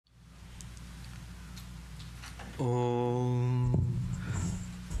Om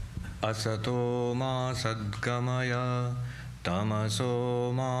Asato ma sadgamaya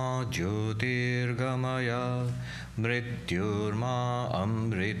tamaso ma jyotirgamaya mrityurma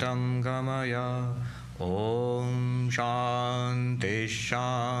amritam gamaya. Om Shanti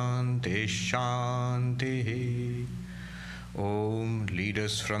Shanti Shanti. Om, lead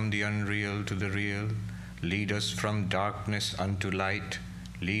us from the unreal to the real. Lead us from darkness unto light.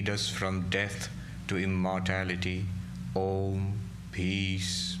 Lead us from death to immortality. Om,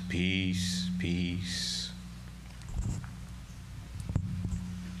 peace, peace, peace.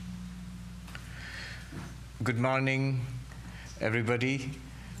 Good morning, everybody.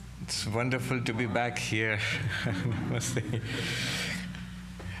 It's wonderful to be back here. Namaste.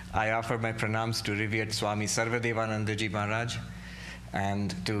 I offer my pranams to revered Swami Sarvapriyananda Ji Maharaj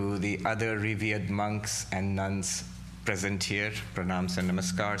and to the other revered monks and nuns present here. Pranams and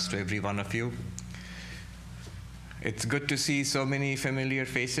namaskars to every one of you. It's good to see so many familiar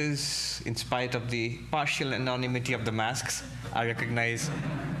faces. In spite of the partial anonymity of the masks, I recognize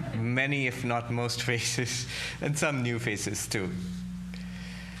many, if not most, faces, and some new faces too.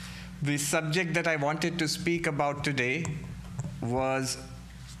 The subject that I wanted to speak about today was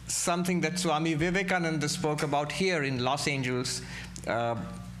something that Swami Vivekananda spoke about here in Los Angeles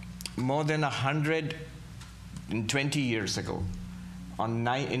more than 120 years ago. In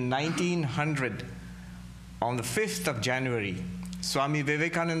 1900, on the 5th of January, Swami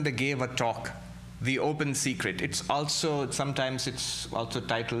Vivekananda gave a talk, The Open Secret. Sometimes it's also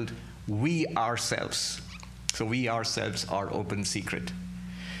titled, We Ourselves. So we ourselves are open secret.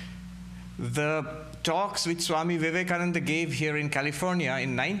 The talks which Swami Vivekananda gave here in California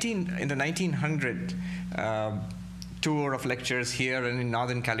in the 1900 tour of lectures here and in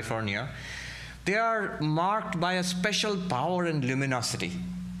Northern California, they are marked by a special power and luminosity,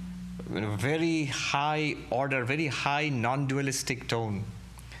 very high order, very high non-dualistic tone.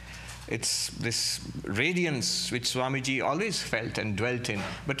 It's this radiance which Swamiji always felt and dwelt in,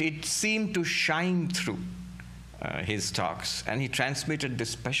 but it seemed to shine through his talks, and he transmitted this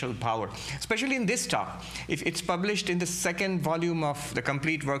special power, especially in this talk. It's published in the second volume of the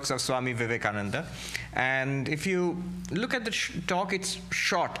complete works of Swami Vivekananda, and if you look at the talk, it's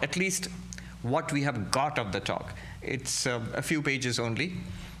short, at least what we have got of the talk. It's a few pages only,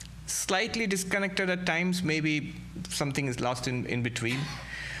 slightly disconnected at times, maybe something is lost in between,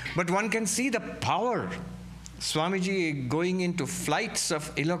 but one can see the power. Swamiji going into flights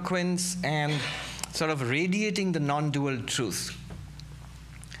of eloquence and sort of radiating the non-dual truth.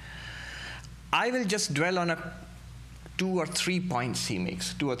 I will just dwell on 2 or 3 points he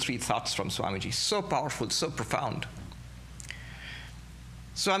makes, 2 or 3 thoughts from Swamiji. So powerful, so profound.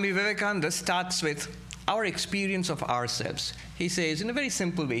 Swami Vivekananda starts with our experience of ourselves. He says, in a very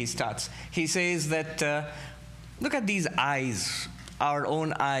simple way he starts, he says that, look at these eyes, our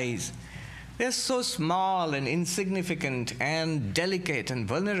own eyes. They're so small and insignificant and delicate and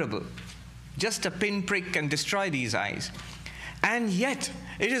vulnerable. Just a pinprick can destroy these eyes. And yet,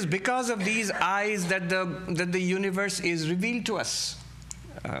 it is because of these eyes that the universe is revealed to us.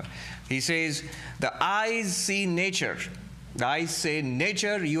 He says, the eyes see nature. The eyes say,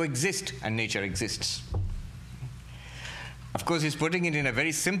 nature, you exist, and nature exists. Of course, he's putting it in a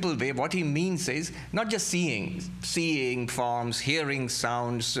very simple way. What he means is not just seeing forms, hearing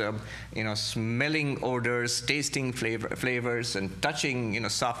sounds, smelling odors, tasting flavors, and touching,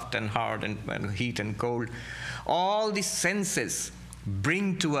 soft and hard and heat and cold. All the senses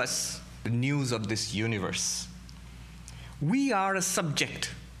bring to us the news of this universe. We are a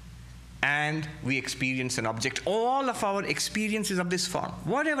subject, and we experience an object. All of our experiences of this form,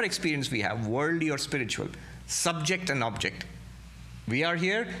 whatever experience we have, worldly or spiritual, subject and object. We are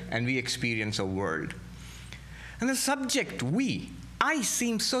here and we experience a world. And the subject, I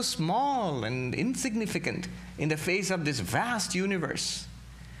seem so small and insignificant in the face of this vast universe.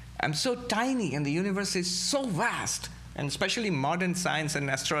 I'm so tiny and the universe is so vast. And especially modern science and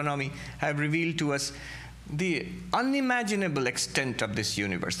astronomy have revealed to us the unimaginable extent of this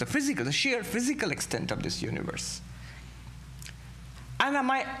universe, the sheer physical extent of this universe. And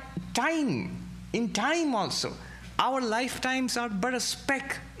in time also, our lifetimes are but a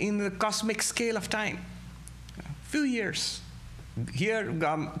speck in the cosmic scale of time. A few years, here,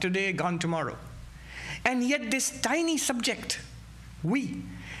 gone today, gone tomorrow. And yet this tiny subject,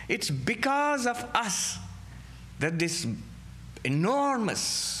 it's because of us that this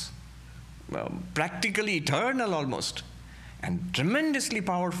enormous, practically eternal almost, and tremendously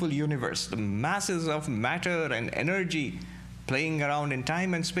powerful universe, the masses of matter and energy playing around in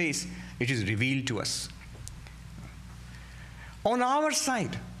time and space, it is revealed to us. On our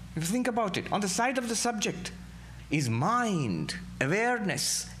side, if you think about it, on the side of the subject, is mind,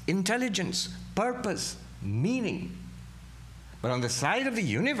 awareness, intelligence, purpose, meaning. But on the side of the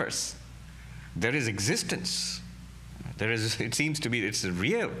universe, there is existence. There is, it seems to be, it's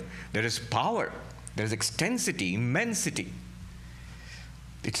real. There is power. There is extensity, immensity.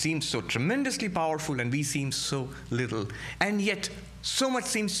 It seems so tremendously powerful, and we seem so little. And yet, so much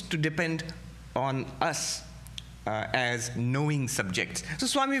seems to depend on us as knowing subjects. So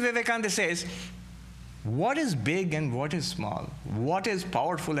Swami Vivekananda says, what is big and what is small? What is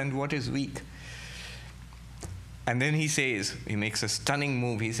powerful and what is weak? And then he says, he makes a stunning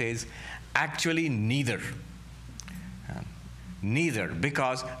move. He says, actually neither. Neither,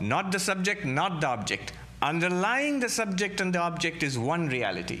 because not the subject, not the object. Underlying the subject and the object is one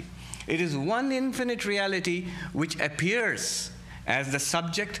reality. It is one infinite reality which appears as the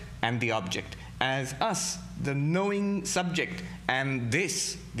subject and the object, as us, the knowing subject, and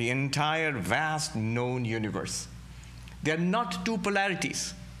this, the entire vast known universe. They are not two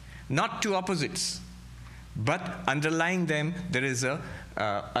polarities, not two opposites, but underlying them there is a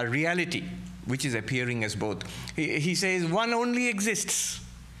reality which is appearing as both. He says one only exists.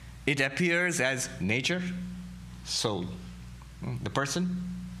 It appears as nature, soul, the person,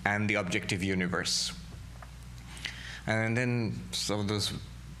 and the objective universe. And then some of those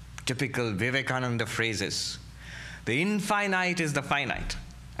typical Vivekananda phrases. The infinite is the finite,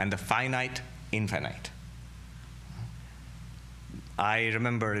 and the finite, infinite. I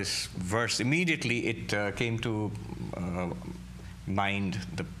remember this verse. Immediately it came to mind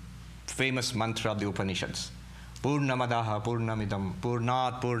the famous mantra of the Upanishads. Purnamadaha purnamidam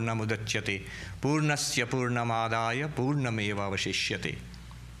purnat purnamudachyate purnasya purnamadaya purnameva vashishyate.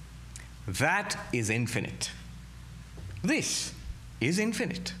 That is infinite. This is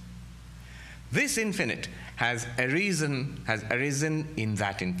infinite. This infinite has arisen in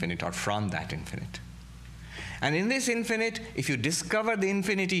that infinite or from that infinite. And in this infinite, if you discover the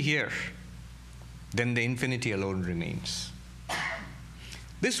infinity here, then the infinity alone remains.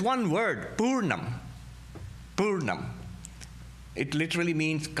 This one word, Purnam, it literally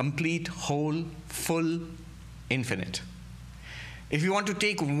means complete, whole, full, infinite. If you want to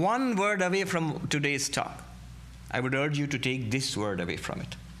take one word away from today's talk, I would urge you to take this word away from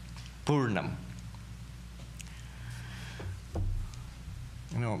it, Purnam.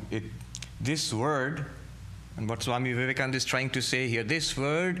 You know, this word, and what Swami Vivekananda is trying to say here, this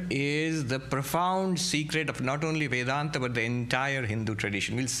word is the profound secret of not only Vedanta, but the entire Hindu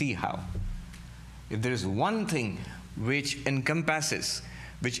tradition. We'll see how. If there is one thing which encompasses,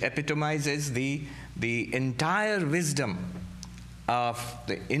 which epitomizes the entire wisdom of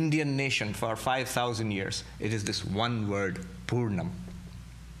the Indian nation for 5,000 years, it is this one word, Purnam.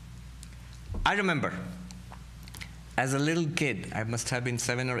 I remember, as a little kid, I must have been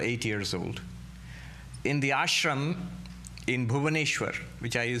 7 or 8 years old, in the ashram in Bhubaneswar,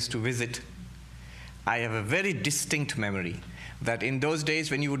 which I used to visit, I have a very distinct memory that in those days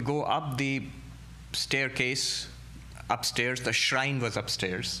when you would go up the staircase upstairs, the shrine was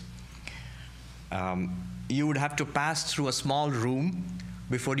upstairs, you would have to pass through a small room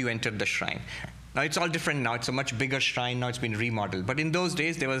before you entered the shrine. Now it's all different now. It's a much bigger shrine. Now it's been remodeled. But in those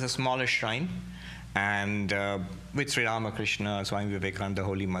days, there was a smaller shrine, and with Sri Ramakrishna, Swami Vivekananda,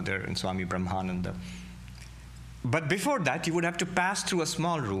 Holy Mother, and Swami Brahmananda. But before that, you would have to pass through a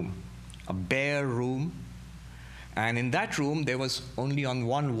small room, a bare room. And in that room, there was only on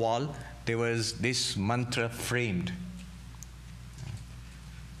one wall, there was this mantra framed.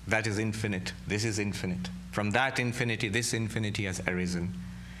 That is infinite. This is infinite. From that infinity, this infinity has arisen.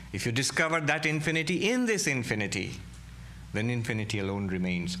 If you discover that infinity in this infinity, then infinity alone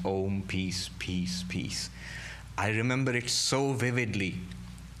remains. Om, peace, peace, peace. I remember it so vividly.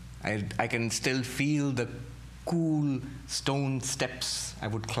 I can still feel the cool stone steps I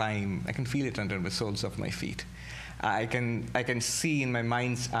would climb. I can feel it under the soles of my feet. I can see in my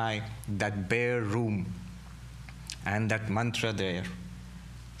mind's eye that bare room and that mantra there.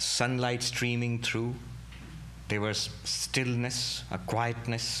 Sunlight streaming through. There was stillness, a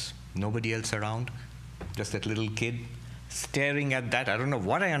quietness, nobody else around, just that little kid staring at that. I don't know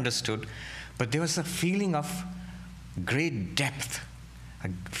what I understood, but there was a feeling of great depth, a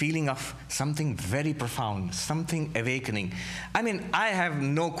feeling of something very profound, something awakening. I mean, I have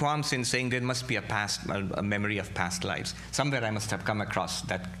no qualms in saying there must be a memory of past lives. Somewhere I must have come across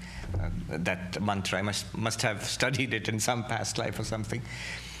that mantra. I must have studied it in some past life or something.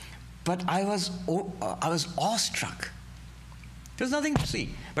 But I was awestruck. There's nothing to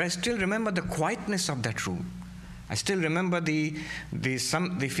see. But I still remember the quietness of that room. I still remember the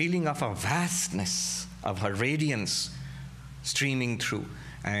feeling of a vastness, of a radiance streaming through.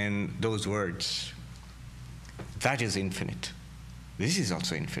 And those words, That is infinite. This is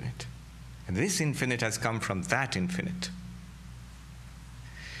also infinite. And this infinite has come from that infinite.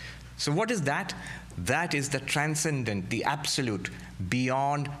 So what is that? That is the transcendent, the absolute,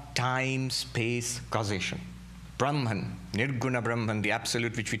 beyond time, space, causation. Brahman, Nirguna Brahman, the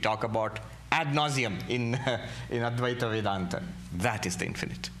absolute which we talk about ad nauseum in Advaita Vedanta. That is the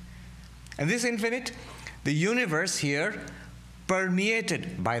infinite. And this infinite, the universe here,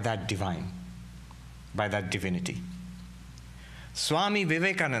 permeated by that divine, by that divinity. Swami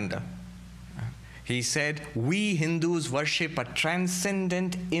Vivekananda, he said, we Hindus worship a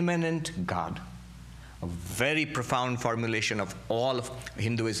transcendent, immanent God. A very profound formulation of all of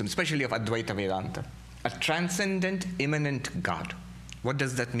Hinduism, especially of Advaita Vedanta. A transcendent, immanent God. What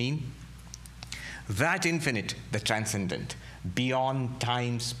does that mean? That infinite, the transcendent, beyond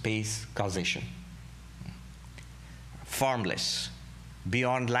time, space, causation. Formless,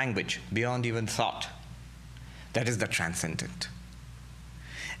 beyond language, beyond even thought. That is the transcendent.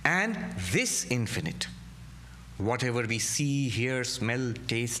 And this infinite, whatever we see, hear, smell,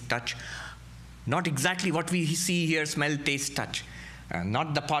 taste, touch, not exactly what we see, hear, smell, taste, touch,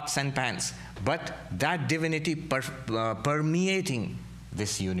 not the pots and pans, but that divinity permeating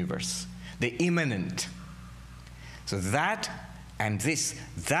this universe, the immanent. So that and this,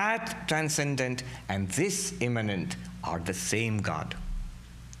 that transcendent and this immanent are the same God.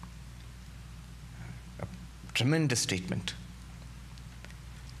 A tremendous statement.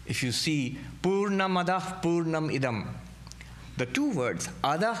 If you see Purnam Adah Purnam Idam, the two words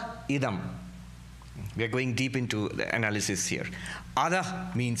Adah Idam, we are going deep into the analysis here.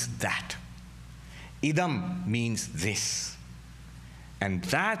 Adah means that. Idam means this. And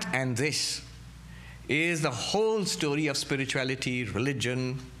that and this is the whole story of spirituality,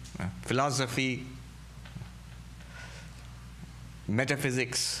 religion, philosophy,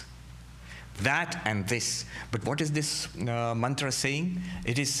 metaphysics. That and this. But what is this mantra saying?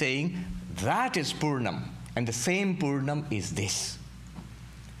 It is saying that is Purnam, and the same Purnam is this.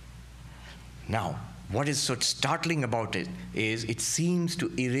 Now, what is so startling about it is it seems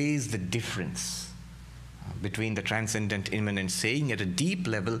to erase the difference between the transcendent, immanent, saying at a deep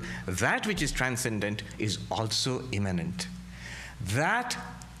level, that which is transcendent is also immanent. That,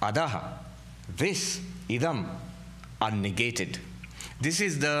 adaha, this, idam, are negated. This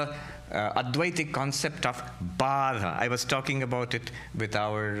is the Advaitic concept of badha. I was talking about it with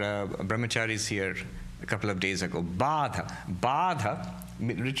our brahmacharis here a couple of days ago. Badha. Badha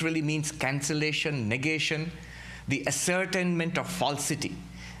literally means cancellation, negation, the ascertainment of falsity.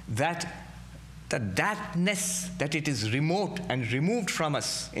 Thatness, that it is remote and removed from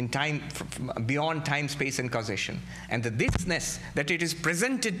us in time, beyond time, space, and causation. And the thisness, that it is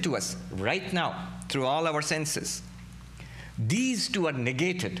presented to us right now through all our senses. These two are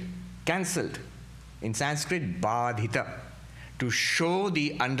negated, cancelled. In Sanskrit, badhita, to show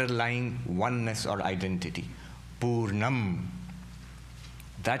the underlying oneness or identity. Purnam.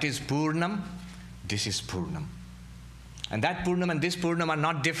 That is Purnam, this is Purnam. And that Purnam and this Purnam are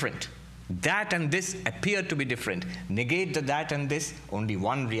not different. That and this appear to be different. Negate the that and this, only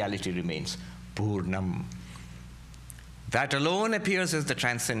one reality remains, Purnam. That alone appears as the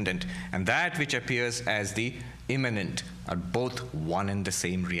transcendent, and that which appears as the immanent are both one and the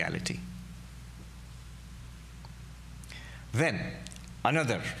same reality. Then,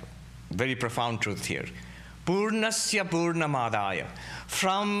 another very profound truth here. Purnasya Purnamadaya.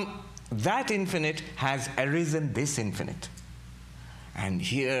 From that infinite has arisen this infinite. And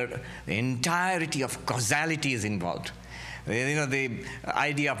here, the entirety of causality is involved. You know, the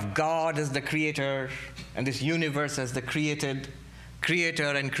idea of God as the creator, and this universe as the creator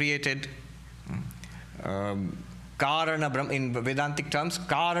and created. Karana Brahma, in Vedantic terms,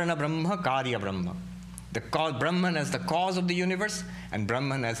 Karana Brahma, Karya Brahma. Brahman as the cause of the universe, and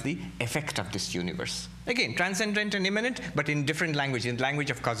Brahman as the effect of this universe. Again, transcendent and immanent, but in different language, in language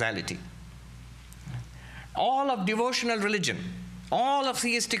of causality. All of devotional religion, all of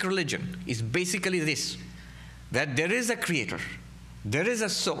theistic religion is basically this, that there is a creator, there is a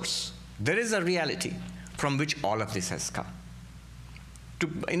source, there is a reality from which all of this has come.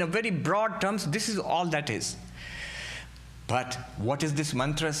 In a very broad terms, this is all that is. But what is this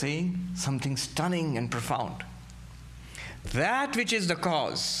mantra saying? Something stunning and profound. That which is the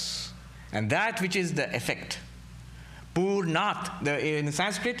cause and that which is the effect. Purnat, in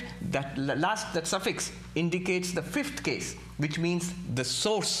Sanskrit, that suffix indicates the fifth case, which means the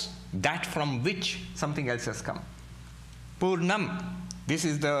source, that from which something else has come. Purnam, this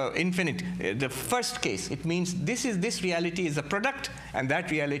is the infinite, the first case. It means this reality is the product, and that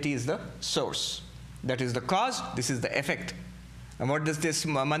reality is the source. That is the cause, this is the effect. And what does this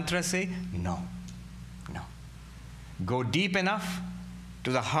mantra say? No. go deep enough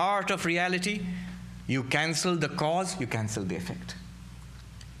to the heart of reality, you cancel the cause, you cancel the effect.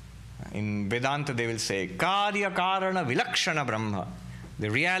 In Vedanta, they will say, Karya Karana Vilakshana Brahma, the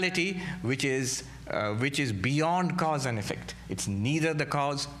reality which is beyond cause and effect. It's neither the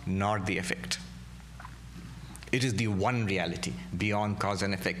cause nor the effect. It is the one reality, beyond cause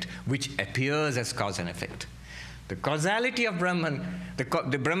and effect, which appears as cause and effect. The causality of Brahman, the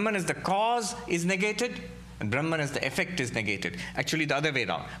Brahman as the cause is negated, and Brahman as the effect is negated. Actually, the other way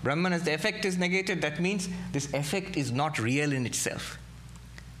around. Brahman as the effect is negated, that means this effect is not real in itself.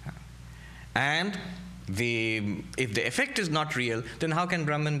 And if the effect is not real, then how can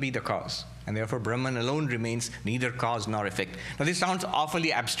Brahman be the cause? And therefore, Brahman alone remains neither cause nor effect. Now, this sounds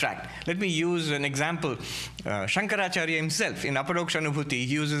awfully abstract. Let me use an example. Shankaracharya himself, in Aparokshanubhuti,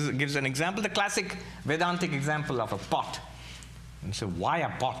 he gives an example, the classic Vedantic example of a pot. And so, why a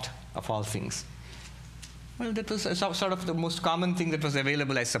pot, of all things? Well, that was sort of the most common thing that was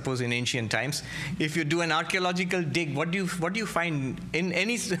available, I suppose, in ancient times. If you do an archaeological dig, what do you find in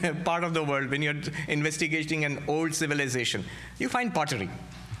any part of the world when you're investigating an old civilization? You find pottery.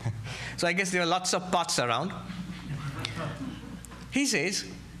 So I guess there are lots of pots around. He says,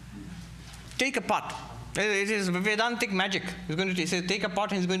 take a pot. It is Vedantic magic. He says, take a pot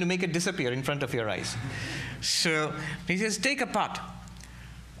and he's going to make it disappear in front of your eyes. So he says, take a pot.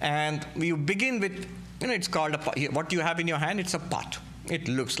 And you begin with, it's called a pot. What you have in your hand, it's a pot. It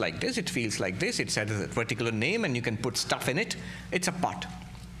looks like this, it feels like this, it has a particular name, and you can put stuff in it. It's a pot.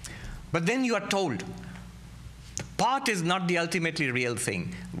 But then you are told, the pot is not the ultimately real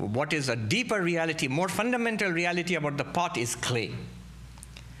thing. What is a deeper reality, more fundamental reality about the pot is clay.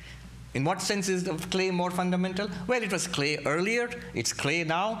 In what sense is the clay more fundamental? Well, it was clay earlier, it's clay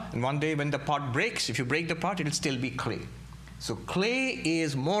now, and one day when the pot breaks, if you break the pot, it'll still be clay. So clay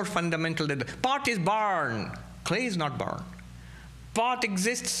is more fundamental than the pot is born. Clay is not born. Pot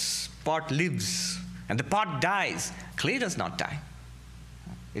exists, pot lives, and the pot dies. Clay does not die.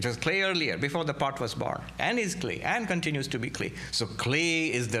 It was clay earlier, before the pot was born, and is clay, and continues to be clay. So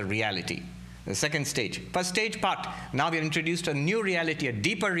clay is the reality. The second stage. First stage, pot. Now we have introduced a new reality, a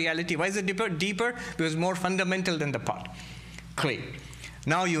deeper reality. Why is it deeper? Deeper because it's more fundamental than the pot. Clay.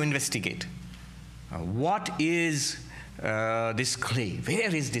 Now you investigate. What is this clay?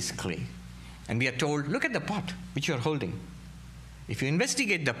 Where is this clay? And we are told, look at the pot which you are holding. If you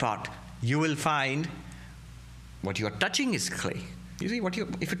investigate the pot, you will find what you are touching is clay. You see,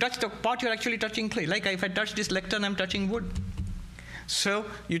 if you touch the pot, you're actually touching clay. Like if I touch this lectern, I'm touching wood. So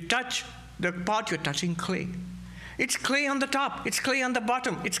you touch the pot, you're touching clay. It's clay on the top, it's clay on the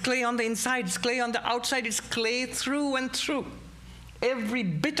bottom, it's clay on the inside, it's clay on the outside, it's clay through and through. Every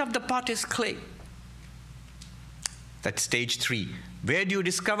bit of the pot is clay. That's stage 3. Where do you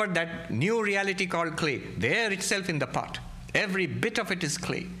discover that new reality called clay? There itself in the pot. Every bit of it is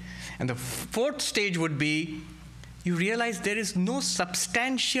clay. And the fourth stage would be, you realize there is no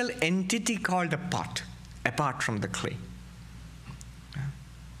substantial entity called a pot apart from the clay.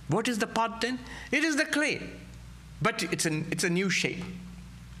 What is the pot then? It is the clay, but it's a new shape.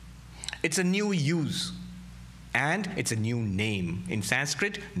 It's a new use, and it's a new name. In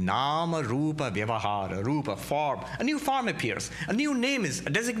Sanskrit, nama rupa vyavahara, rupa, form. A new form appears. A new name a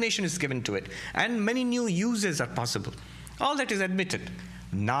designation is given to it, and many new uses are possible. All that is admitted.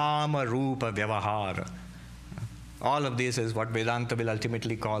 Nama rupa vyavahara. All of this is what Vedanta will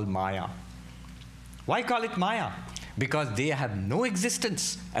ultimately call Maya. Why call it Maya? Because they have no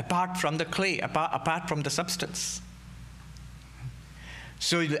existence apart from the clay, apart from the substance.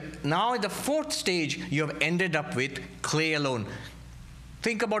 So now at the fourth stage, you have ended up with clay alone.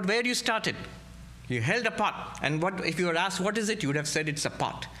 Think about where you started. You held a pot, and if you were asked, what is it? You would have said it's a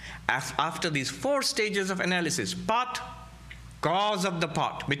pot. After these 4 stages of analysis, pot, cause of the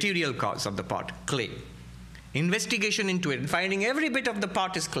pot, material cause of the pot, clay. Investigation into it, and finding every bit of the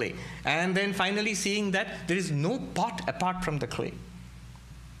pot is clay. And then finally seeing that there is no pot apart from the clay.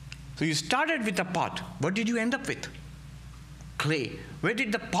 So you started with a pot. What did you end up with? Clay. Where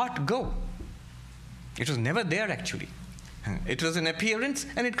did the pot go? It was never there actually. It was an appearance,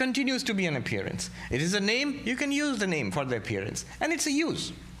 and it continues to be an appearance. It is a name, you can use the name for the appearance. And it's a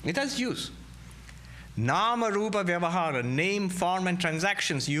use. It has use. Nama rupa vyavahara, name, form, and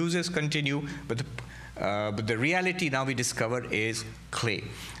transactions, uses continue, but the reality now we discover is clay.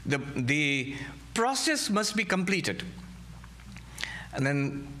 The process must be completed. And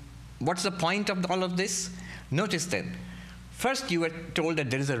then what's the point of all of this? Notice then, first you were told that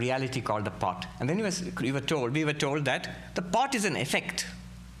there is a reality called the pot. And then we were told that the pot is an effect,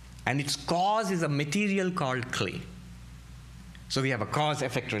 and its cause is a material called clay. So we have a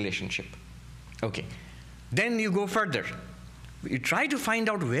cause-effect relationship. Okay. Then you go further. You try to find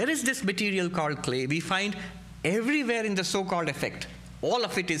out where is this material called clay. We find everywhere in the so-called effect. All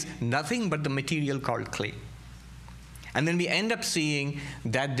of it is nothing but the material called clay. And then we end up seeing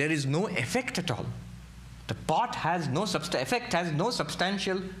that there is no effect at all. The pot has no effect, has no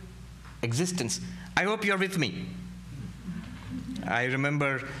substantial existence. I hope you're with me. I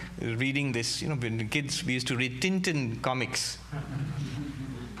remember reading this, when kids, we used to read Tintin comics.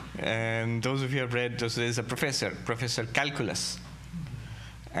 And those of you who have read, there's a Professor Calculus.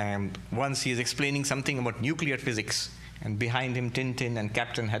 And once he is explaining something about nuclear physics, and behind him Tintin and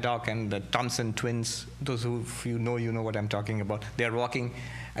Captain Haddock and the Thompson twins, those who you know what I'm talking about, they're walking.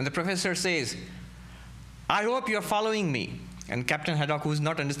 And the professor says, I hope you're following me. And Captain Haddock, who's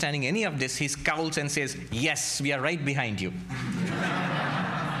not understanding any of this, he scowls and says, yes, we are right behind you.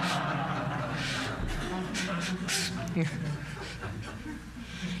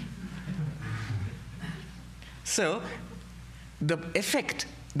 So, the effect,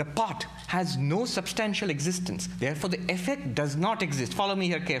 the pot, has no substantial existence. Therefore, the effect does not exist. Follow me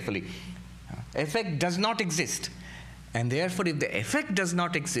here carefully. Effect does not exist. And therefore, if the effect does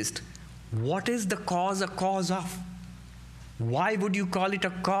not exist, what is the cause a cause of? Why would you call it a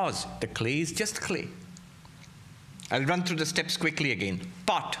cause? The clay is just clay. I'll run through the steps quickly again.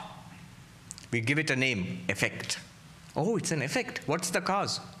 Pot. We give it a name, effect. Oh, it's an effect. What's the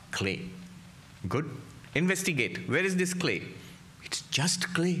cause? Clay. Good. Investigate. Where is this clay? It's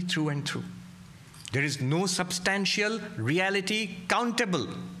just clay through and through. There is no substantial reality countable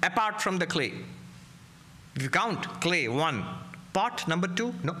apart from the clay. If you count clay, 1. Pot, number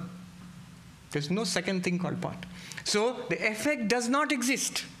 2, no. There's no second thing called pot. So the effect does not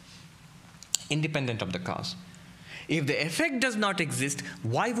exist independent of the cause. If the effect does not exist,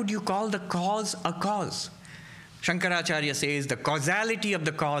 why would you call the cause a cause? Shankaracharya says the causality of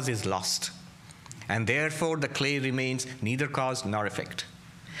the cause is lost. And therefore, the clay remains neither cause nor effect.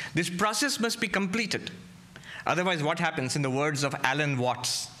 This process must be completed. Otherwise, what happens, in the words of Alan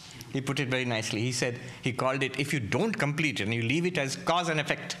Watts, he put it very nicely. He said, he called it, if you don't complete it and you leave it as cause and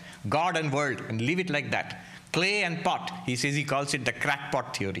effect, God and world, and leave it like that, clay and pot, he says, he calls it the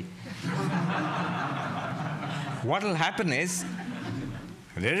crackpot theory. What will happen is,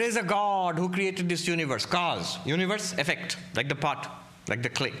 there is a God who created this universe, cause, universe, effect, like the pot, like the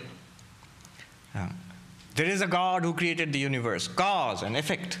clay. There is a God who created the universe, cause and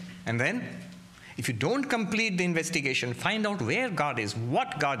effect. And then, if you don't complete the investigation, find out where God is,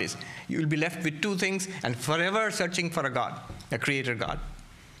 what God is, you will be left with two things and forever searching for a God, a creator God.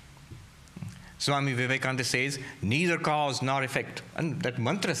 Swami Vivekananda says, neither cause nor effect. And that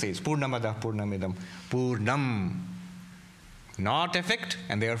mantra says, Purnamada Purnamidam, Purnam. Not effect,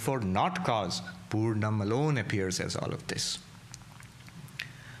 and therefore not cause. Purnam alone appears as all of this.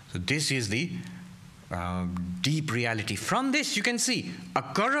 So this is the deep reality. From this you can see a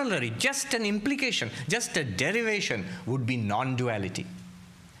corollary, just an implication, just a derivation would be non-duality.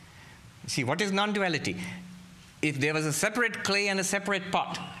 See, what is non-duality? If there was a separate clay and a separate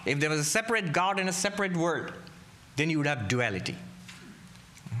pot, if there was a separate God and a separate world, then you would have duality.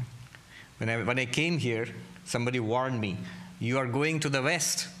 When I came here, somebody warned me, you are going to the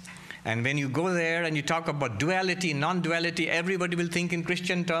West, and when you go there and you talk about duality, non-duality, everybody will think in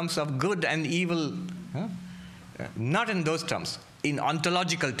Christian terms of good and evil. Not in those terms, in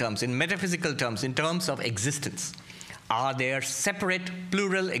ontological terms, in metaphysical terms, in terms of existence. Are there separate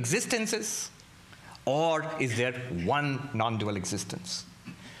plural existences, or is there one non-dual existence?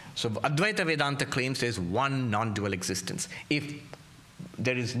 So Advaita Vedanta claims there is one non-dual existence. If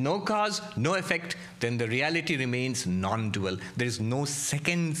there is no cause, no effect, then the reality remains non-dual. There is no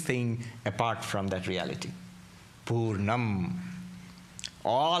second thing apart from that reality. Purnam.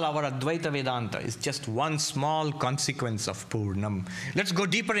 All our Advaita Vedanta is just one small consequence of Purnam. Let's go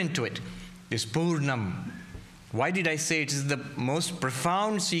deeper into it. This Purnam. Why did I say it is the most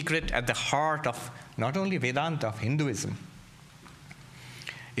profound secret at the heart of not only Vedanta, of Hinduism?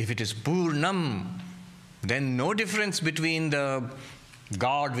 If it is Purnam, then no difference between the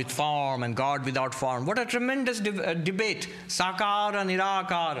God with form and God without form. What a tremendous debate. Sakara,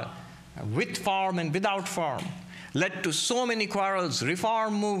 Nirakara, with form and without form, led to so many quarrels,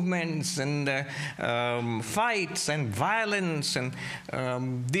 reform movements, and fights and violence.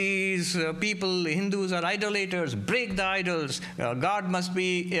 And these people, Hindus, are idolaters. Break the idols. God must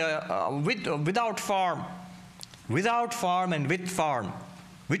be without form. Without form and with form.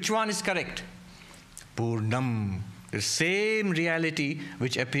 Which one is correct? Purnam. The same reality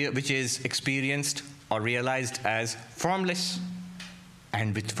which is experienced or realized as formless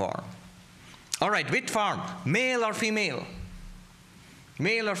and with form. All right, with form, male or female?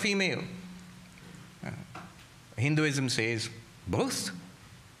 Male or female? Hinduism says both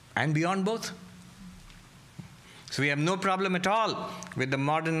and beyond both. So we have no problem at all with the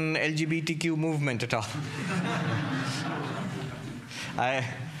modern LGBTQ movement at all.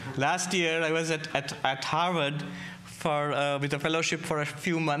 Last year I was at Harvard with a fellowship for a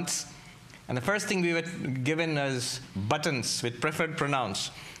few months, and the first thing we were given is buttons with preferred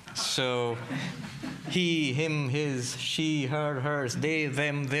pronouns. So he, him, his, she, her, hers, they,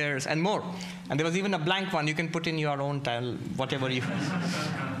 them, theirs, and more. And there was even a blank one you can put in your own title, whatever you...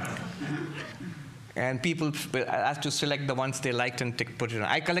 And people asked to select the ones they liked and put it on.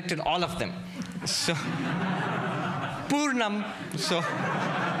 I collected all of them. So, Purnam. So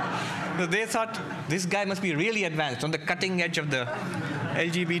they thought, this guy must be really advanced, on the cutting edge of the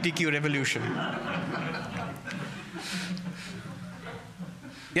LGBTQ revolution.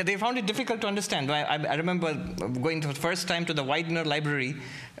 Yeah, they found it difficult to understand. I remember going for the first time to the Widener Library.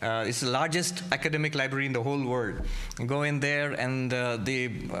 It's the largest academic library in the whole world. You go in there, and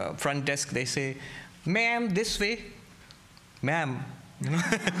the front desk, they say, "Ma'am, this way." Ma'am.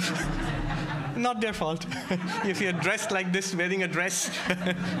 Not their fault. If you're dressed like this, wearing a dress.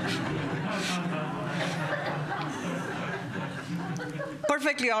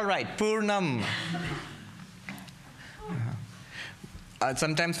 Perfectly all right. Purnam.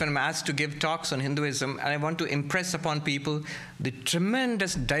 Sometimes when I'm asked to give talks on Hinduism, and I want to impress upon people the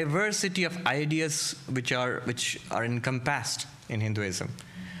tremendous diversity of ideas which are encompassed in Hinduism.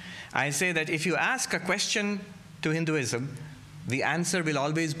 I say that if you ask a question to Hinduism, the answer will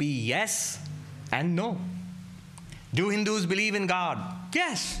always be yes and no. Do Hindus believe in God?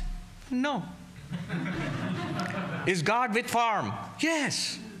 Yes. No. Is God with form?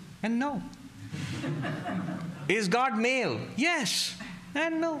 Yes and no. Is God male? Yes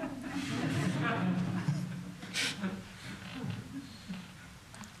and no.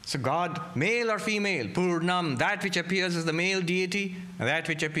 So God, male or female, Purnam, that which appears as the male deity, and that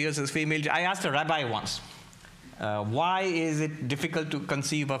which appears as female. I asked a rabbi once, why is it difficult to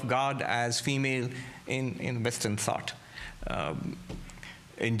conceive of God as female in Western thought,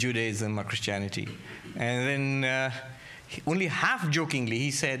 in Judaism or Christianity? And then only half jokingly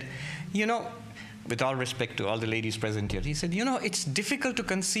he said, you know, with all respect to all the ladies present here, he said, you know, it's difficult to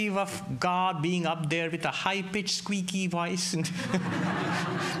conceive of God being up there with a high-pitched, squeaky voice and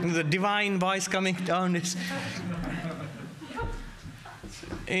the divine voice coming down.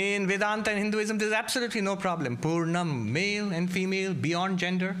 In Vedanta and Hinduism, there's absolutely no problem. Purnam, male and female, beyond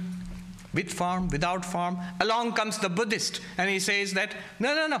gender, with form, without form. Along comes the Buddhist, and he says that, no,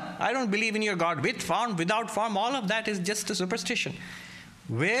 I don't believe in your God. With form, without form, all of that is just a superstition.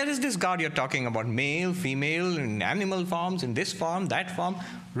 Where is this God you're talking about? Male, female, in animal forms, in this form, that form?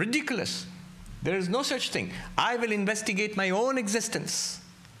 Ridiculous. There is no such thing. I will investigate my own existence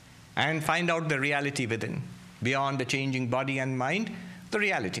and find out the reality within, beyond the changing body and mind, the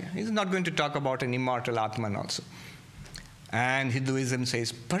reality. He's not going to talk about an immortal Atman also. And Hinduism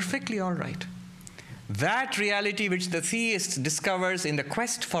says, perfectly all right. That reality which the theist discovers in the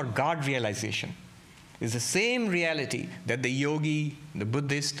quest for God realization is the same reality that the yogi, the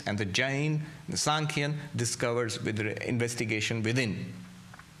Buddhist, and the Jain, the Sankhyan discovers with the investigation within.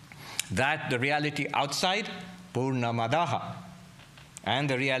 That the reality outside, Purnamadaha, and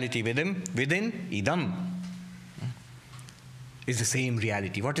the reality within, Idam, is the same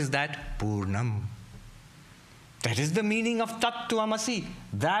reality. What is that? Purnam. That is the meaning of Tat Tvamasi,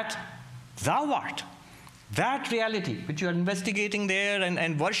 that thou art. That reality which you are investigating there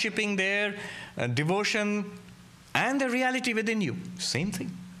and worshipping there, devotion, and the reality within you, same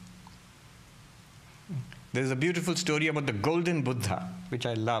thing. There's a beautiful story about the golden Buddha, which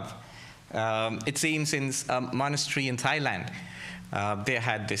I love. It seems in a monastery in Thailand, they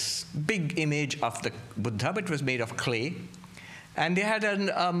had this big image of the Buddha, but it was made of clay. And they had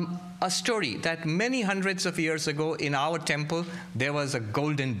a story that many hundreds of years ago in our temple, there was a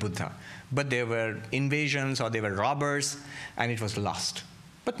golden Buddha. But there were invasions or there were robbers, and it was lost.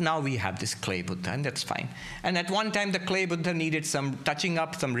 But now we have this clay Buddha, and that's fine. And at one time, the clay Buddha needed some touching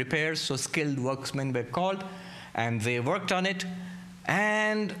up, some repairs, so skilled workmen were called, and they worked on it.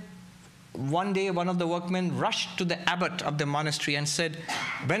 And one day, one of the workmen rushed to the abbot of the monastery and said,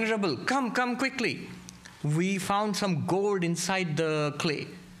 "Venerable, come quickly. We found some gold inside the clay."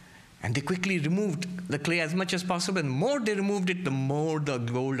 And they quickly removed the clay as much as possible. The more they removed it, the more the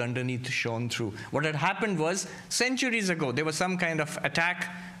gold underneath shone through. What had happened was, centuries ago, there was some kind of attack,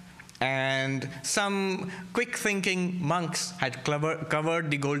 and some quick-thinking monks had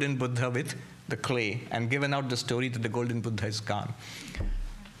covered the golden Buddha with the clay and given out the story that the golden Buddha is gone.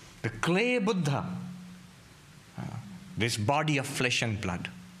 The clay Buddha, this body of flesh and blood,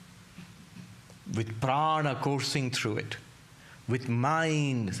 with prana coursing through it, with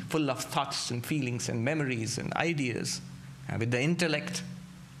mind full of thoughts and feelings and memories and ideas, with the intellect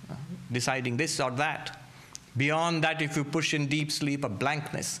deciding this or that. Beyond that, if you push in deep sleep, a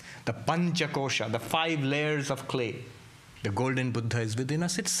blankness, the panchakosha, the 5 layers of clay. The golden Buddha is within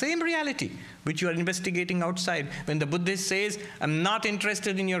us. It's same reality which you are investigating outside. When the Buddhist says, I'm not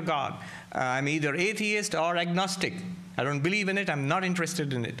interested in your God. I'm either atheist or agnostic. I don't believe in it. I'm not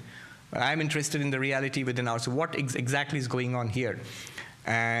interested in it. I'm interested in the reality within us. So what exactly is going on here?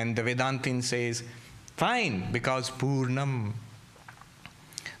 And the Vedantin says, fine, because Purnam.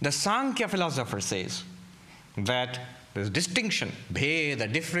 The Sankhya philosopher says that there's distinction,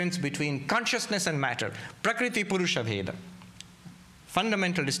 bheda, difference between consciousness and matter, prakriti purusha bheda.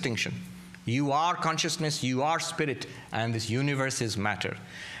 Fundamental distinction. You are consciousness, you are spirit, and this universe is matter.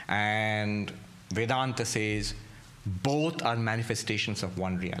 And Vedanta says both are manifestations of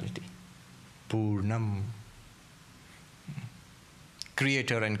one reality. Purnam.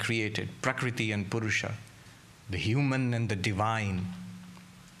 Creator and created, prakriti and purusha, the human and the divine,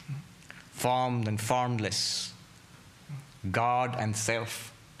 formed and formless, God and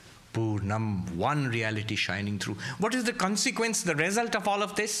self. Purnam, one reality shining through. What is the consequence, the result of all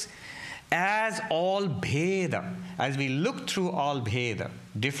of this? As all bheda, as we look through all bheda,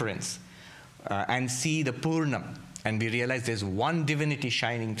 difference, and see the Purnam, and we realize there's one divinity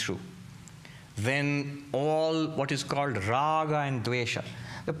shining through, then all what is called raga and dvesha,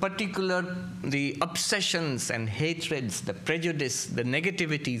 the obsessions and hatreds, the prejudice, the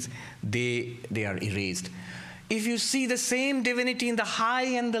negativities, they are erased. If you see the same divinity in the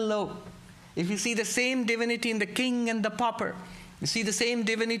high and the low, if you see the same divinity in the king and the pauper, you see the same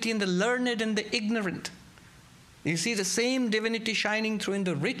divinity in the learned and the ignorant, you see the same divinity shining through in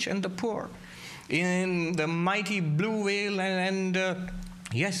the rich and the poor, in the mighty blue whale and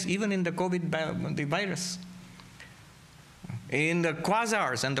yes, even in the COVID, the virus, in the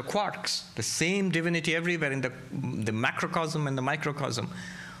quasars and the quarks, the same divinity everywhere in the macrocosm and the microcosm.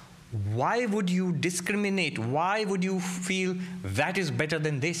 Why would you discriminate? Why would you feel that is better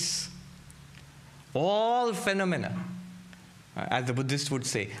than this? All phenomena, as the Buddhists would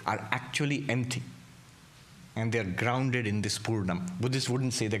say, are actually empty. And they're grounded in this Purnam. Buddhists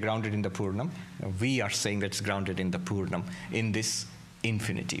wouldn't say they're grounded in the Purnam. We are saying that it's grounded in the Purnam, in this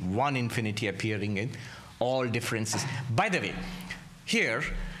infinity. One infinity appearing in all differences. By the way, here,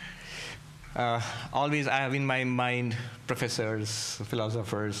 always I have in my mind professors,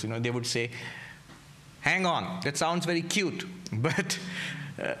 philosophers, they would say, hang on, that sounds very cute, but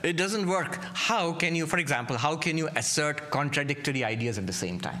it doesn't work. How can you, for example, how can you assert contradictory ideas at the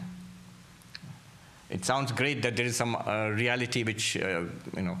same time? It sounds great that there is some reality which,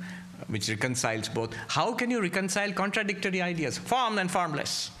 which reconciles both. How can you reconcile contradictory ideas, formed and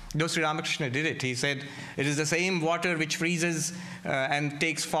formless? Though Sri Ramakrishna did it. He said, it is the same water which freezes and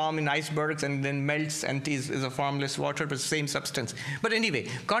takes form in icebergs and then melts and is a formless water, but same substance. But anyway,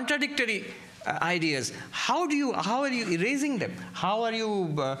 contradictory ideas, how are you erasing them? How are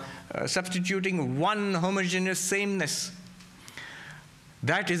you substituting one homogeneous sameness?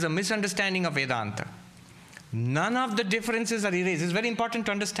 That is a misunderstanding of Vedanta. None of the differences are erased. It's very important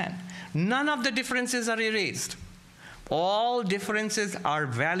to understand. None of the differences are erased. All differences are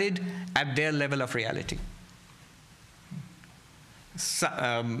valid at their level of reality.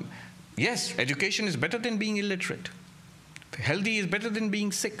 So, yes, education is better than being illiterate. Healthy is better than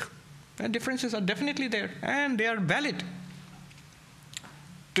being sick. And differences are definitely there, and they are valid.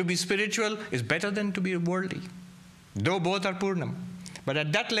 To be spiritual is better than to be worldly, though both are Purnam. But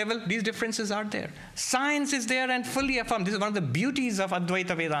at that level, these differences are there. Science is there and fully affirmed. This is one of the beauties of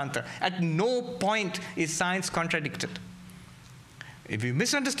Advaita Vedanta. At no point is science contradicted. If you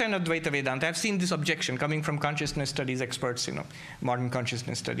misunderstand Advaita Vedanta, I've seen this objection coming from consciousness studies experts, modern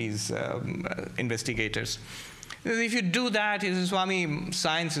consciousness studies investigators. If you do that, Swami,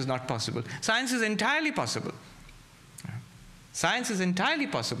 science is not possible. Science is entirely possible. Science is entirely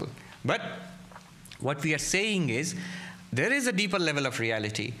possible. But what we are saying is, there is a deeper level of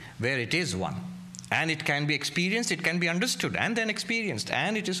reality where it is one. And it can be experienced, it can be understood, and then experienced,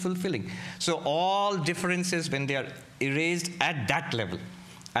 and it is fulfilling. So all differences, when they are erased at that level,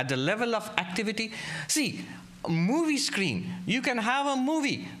 at the level of activity. See, a movie screen, you can have a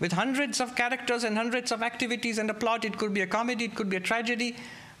movie with hundreds of characters and hundreds of activities and a plot. It could be a comedy, it could be a tragedy.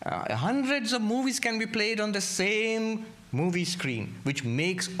 Hundreds of movies can be played on the same movie screen, which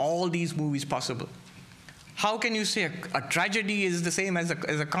makes all these movies possible. How can you say a tragedy is the same as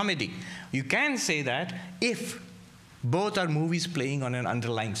a comedy? You can say that if both are movies playing on an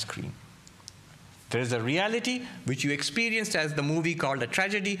underlying screen. There is a reality which you experienced as the movie called a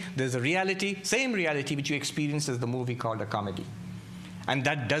tragedy. There's a reality, same reality, which you experienced as the movie called a comedy. And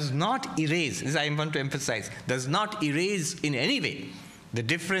that does not erase, this I want to emphasize, does not erase in any way the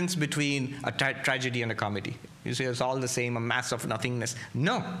difference between a tragedy and a comedy. You say it's all the same, a mass of nothingness.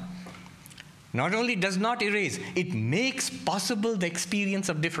 No. Not only does not erase, it makes possible the experience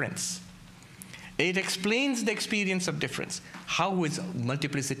of difference. It explains the experience of difference. How is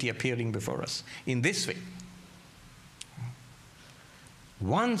multiplicity appearing before us? In this way.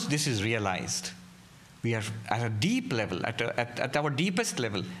 Once this is realized, we are at a deep level, at our deepest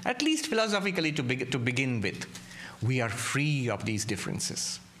level, at least philosophically to begin with, we are free of these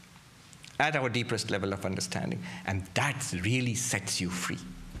differences at our deepest level of understanding. And that really sets you free.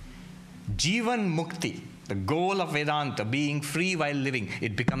 Jivan Mukti, the goal of Vedanta, being free while living,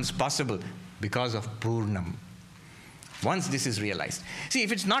 it becomes possible because of Purnam. Once this is realized. See,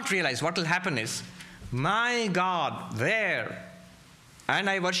 if it's not realized, what will happen is, my God, there, and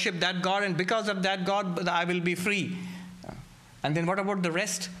I worship that God, and because of that God, I will be free. And then what about the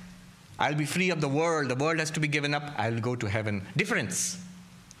rest? I'll be free of the world has to be given up, I'll go to heaven. Difference.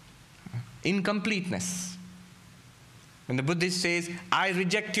 Incompleteness. When the Buddhist says, I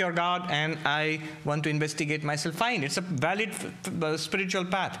reject your God and I want to investigate myself, fine, it's a valid spiritual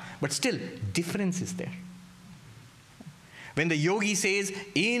path, but still, difference is there. When the yogi says,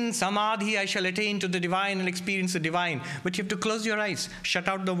 in samadhi I shall attain to the divine and experience the divine, but you have to close your eyes, shut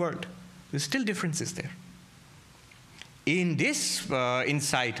out the world, there's still differences there. In this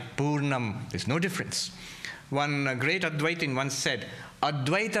insight, Purnam, there's no difference. One great Advaitin once said,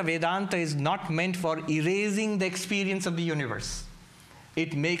 Advaita Vedanta is not meant for erasing the experience of the universe.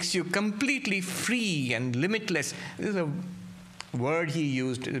 It makes you completely free and limitless. This is a word he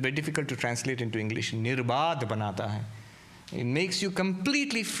used, it's very difficult to translate into English, nirbad banata hai. It makes you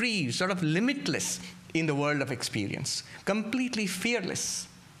completely free, sort of limitless in the world of experience, completely fearless.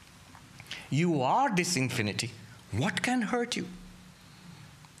 You are this infinity. What can hurt you?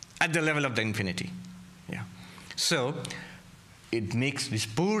 At the level of the infinity. Yeah. So, it makes, this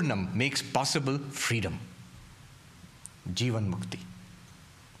Purnam makes possible freedom. Jivan Mukti.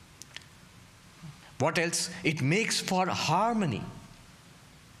 What else? It makes for harmony.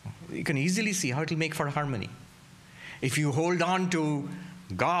 You can easily see how it will make for harmony. If you hold on to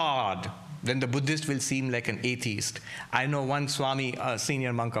God, then the Buddhist will seem like an atheist. I know one Swami, a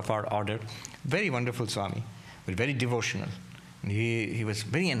senior monk of our order, very wonderful Swami, but very devotional. He was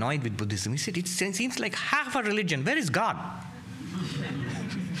very annoyed with Buddhism. He said, it seems like half a religion. Where is God?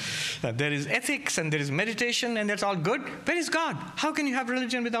 There is ethics and there is meditation and that's all good. Where is God? How can you have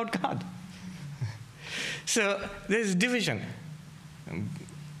religion without God? So there is division.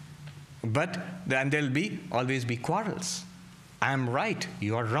 But then there will always be quarrels. I am right,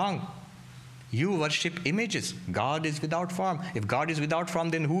 you are wrong. You worship images. God is without form. If God is without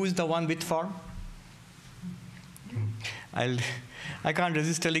form, then who is the one with form? I can't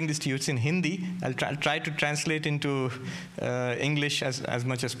resist telling this to you. It's in Hindi. I'll try to translate into English as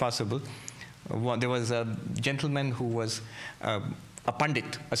much as possible. There was a gentleman who was a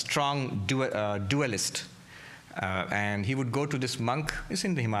pandit, a strong dualist. And he would go to this monk, it's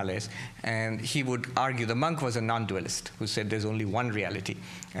in the Himalayas, and he would argue. The monk was a non-dualist who said there's only one reality.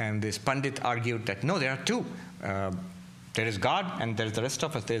 And this pandit argued that, no, there are two. There is God and there's the rest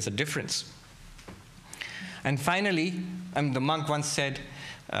of us. There's a difference. And finally, the monk once said,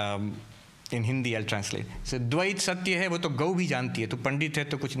 in Hindi I'll translate, he said, Dvait satya hai, wo to gau bhi janti hai, tu pandit hai,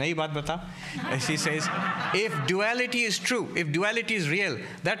 to kuch nayi baat bata. As he says, if duality is true, if duality is real,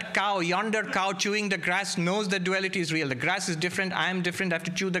 that cow, yonder cow chewing the grass knows that duality is real. The grass is different, I am different, I have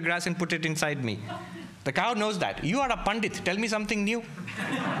to chew the grass and put it inside me. The cow knows that. You are a pandit, tell me something new.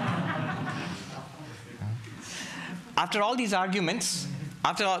 After all these arguments,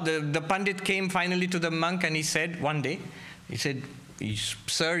 after all, the pandit came finally to the monk and he said, one day, he said,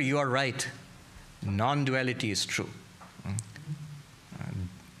 sir, you are right. Non-duality is true.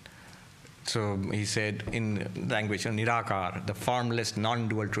 So he said in language of Nirakar, the formless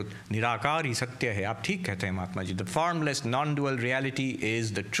non-dual truth. Nirakar hi satya hai. Aap theek kehte hain Mahatma ji. The formless non-dual reality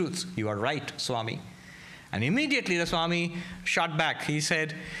is the truth. You are right, Swami. And immediately the Swami shot back. He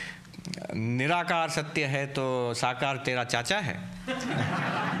said, Nirakar satya hai to sakar tera chacha hai.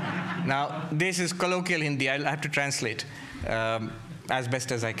 Now, this is colloquial Hindi. I'll have to translate as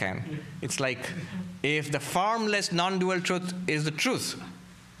best as I can. It's like, if the formless non-dual truth is the truth,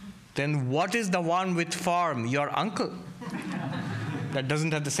 then what is the one with form? Your uncle. That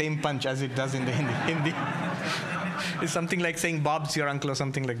doesn't have the same punch as it does in the Hindi. It's something like saying Bob's your uncle or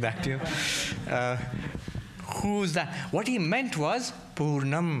something like that. You know? 'Who's that?' What he meant was Purnam. What he meant was Purnam. What is the one with form? Your uncle. That doesn't have the same punch as it does in the Hindi. It's something like saying Bob's your uncle or something like that. Who's that? What he meant was Purnam. What he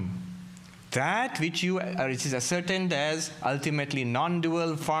meant was Purnam. That which is ascertained as ultimately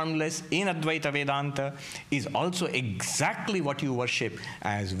non-dual, formless, in Advaita Vedanta is also exactly what you worship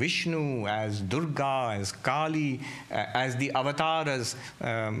as Vishnu, as Durga, as Kali, as the avatars,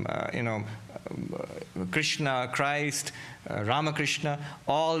 Krishna, Christ, Ramakrishna,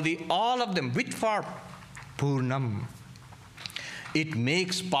 all of them with form, Purnam. It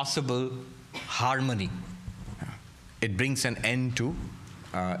makes possible harmony. It brings an end to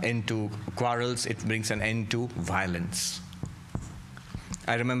quarrels. It brings an end to violence.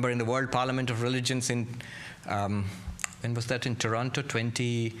 I remember in the World Parliament of Religions in, when was that, in Toronto,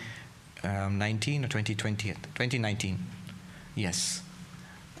 2019 or 2020? 2019, yes.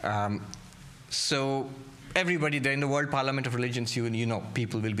 So everybody there in the World Parliament of Religions, you know,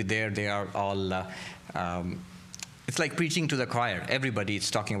 people will be there. They are all, it's like preaching to the choir. Everybody is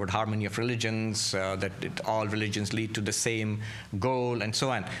talking about harmony of religions, that all religions lead to the same goal, and so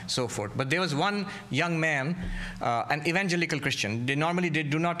on, so forth. But there was one young man, an evangelical Christian. They normally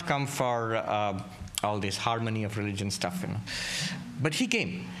do not come for all this harmony of religion stuff, But he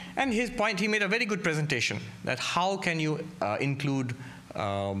came, and his point, he made a very good presentation that how can you include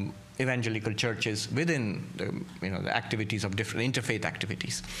evangelical churches within the activities of different interfaith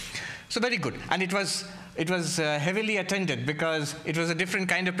activities. So very good, and it was heavily attended because it was a different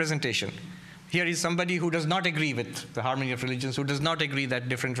kind of presentation. Here is somebody who does not agree with the harmony of religions, who does not agree that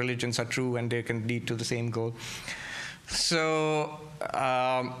different religions are true and they can lead to the same goal. So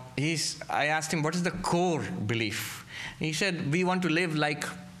I asked him, what is the core belief? He said, we want to live like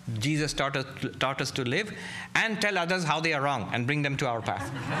Jesus taught us to live, and tell others how they are wrong and bring them to our path.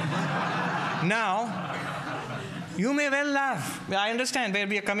 Now, you may well laugh. I understand where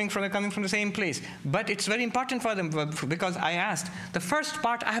we are coming from. We're coming from the same place. But it's very important for them because I asked. The first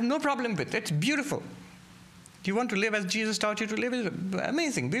part I have no problem with. It's beautiful. You want to live as Jesus taught you to live? It's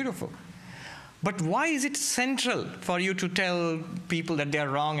amazing, beautiful. But why is it central for you to tell people that they are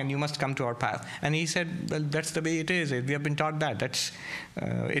wrong and you must come to our path? And he said, well, that's the way it is. We have been taught that.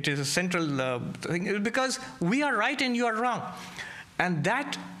 It is a central thing. Because we are right and you are wrong. And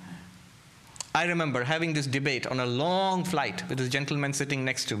that, I remember having this debate on a long flight with this gentleman sitting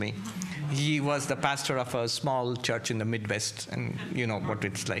next to me. He was the pastor of a small church in the Midwest, and you know what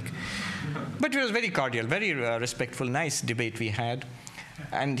it's like. But it was very cordial, very respectful, nice debate we had.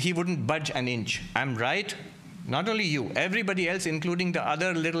 And he wouldn't budge an inch. I'm right. Not only you, everybody else, including the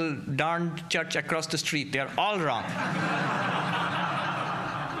other little darned church across the street, they're all wrong.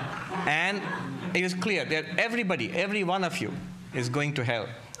 And it was clear that everybody, every one of you, is going to hell.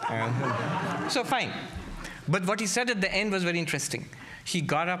 So fine. But what he said at the end was very interesting. He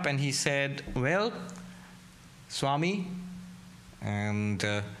got up and he said, well, Swami, and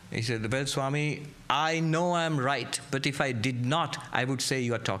he said, well, Swami, I know I'm right, but if I did not, I would say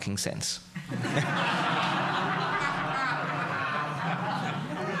you are talking sense.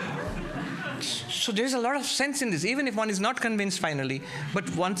 So there's a lot of sense in this, even if one is not convinced finally,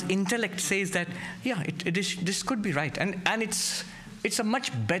 but one's intellect says that, yeah, this could be right. And it's a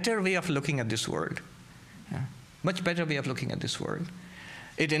much better way of looking at this world. Yeah. Much better way of looking at this world.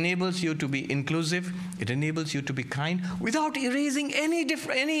 It enables you to be inclusive. It enables you to be kind without erasing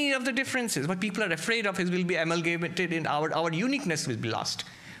any of the differences. What people are afraid of is will be amalgamated in our uniqueness will be lost.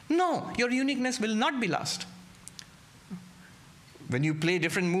 No, your uniqueness will not be lost. When you play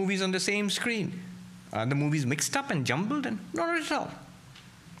different movies on the same screen, are the movies mixed up and jumbled? And not at all.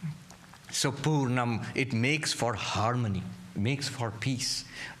 So Purnam, it makes for harmony. It makes for peace.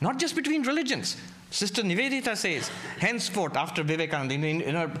 Not just between religions. Sister Nivedita says, henceforth, after Vivekananda, in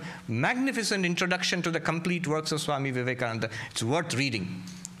her magnificent introduction to the complete works of Swami Vivekananda, it's worth reading.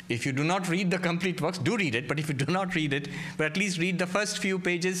 If you do not read the complete works, do read it, but if you do not read it, but at least read the first few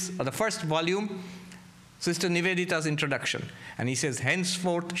pages or the first volume, Sister Nivedita's introduction. And he says,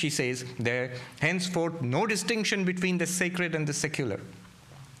 henceforth, she says there, henceforth, no distinction between the sacred and the secular.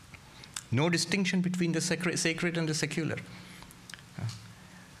 No distinction between the sacred and the secular.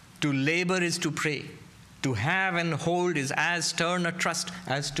 To labor is to pray. To have and hold is as stern a trust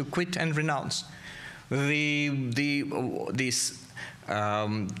as to quit and renounce. The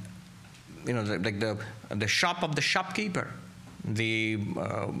shop of the shopkeeper, the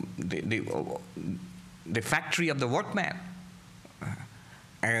factory of the workman,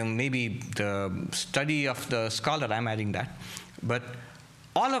 and maybe the study of the scholar, I'm adding that. But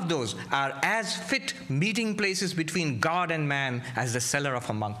all of those are as fit meeting places between God and man as the cellar of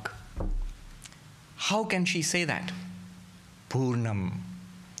a monk. How can she say that? Purnam.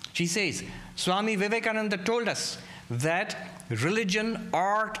 She says, Swami Vivekananda told us that religion,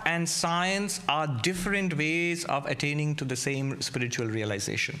 art, and science are different ways of attaining to the same spiritual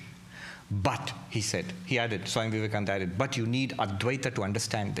realization. But, he said, he added, Swami Vivekananda added, but you need Advaita to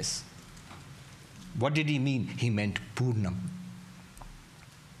understand this. What did he mean? He meant Purnam.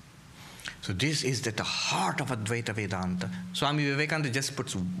 So this is at the heart of Advaita Vedanta. Swami Vivekananda just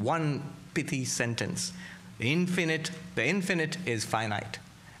puts one pithy sentence. The infinite is finite,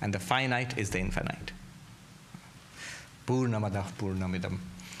 and the finite is the infinite. Purnamadah Purnamidam.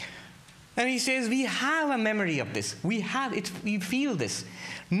 And he says, we have a memory of this. We have it. We feel this.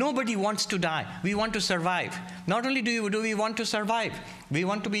 Nobody wants to die. We want to survive. Not only do we want to survive, we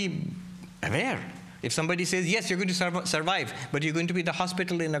want to be aware. If somebody says, yes, you're going to survive, but you're going to be in the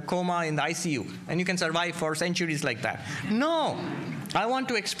hospital in a coma in the ICU, and you can survive for centuries like that. No. I want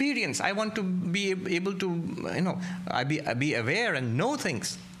to experience. I want to be able to, be aware and know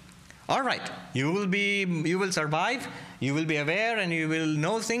things. All right, you will survive, you will be aware, and you will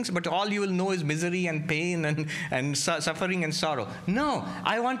know things, but all you will know is misery and pain and suffering and sorrow. No,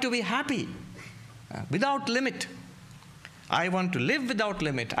 I want to be happy, without limit. I want to live without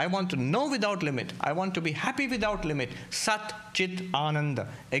limit. I want to know without limit. I want to be happy without limit. Sat, Chit, Ananda,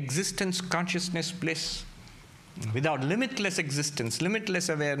 existence, consciousness, bliss. Without limitless existence, limitless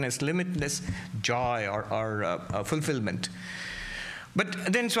awareness, limitless joy or fulfillment.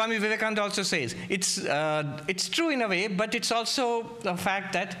 But then Swami Vivekananda also says, it's true in a way, but it's also the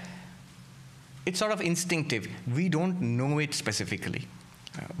fact that it's sort of instinctive. We don't know it specifically.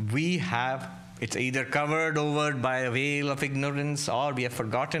 It's either covered over by a veil of ignorance, or we have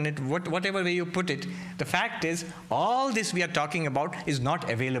forgotten it, whatever way you put it. The fact is, all this we are talking about is not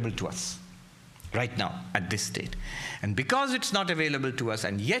available to us right now, at this state. And because it's not available to us,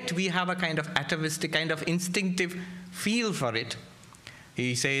 and yet we have a kind of atavistic, kind of instinctive feel for it,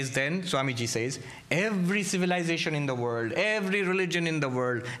 he says then, Swamiji says, every civilization in the world, every religion in the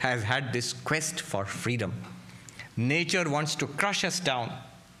world has had this quest for freedom. Nature wants to crush us down.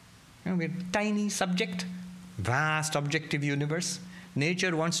 We're a tiny subject, vast objective universe.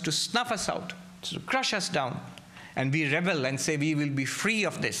 Nature wants to snuff us out, to crush us down. And we rebel and say we will be free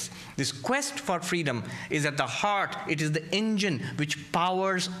of this. This quest for freedom is at the heart. It is the engine which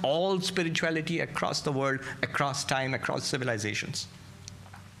powers all spirituality across the world, across time, across civilizations.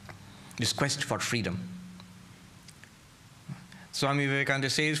 This quest for freedom. Swami Vivekananda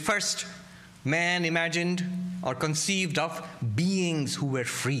says, first, man imagined or conceived of beings who were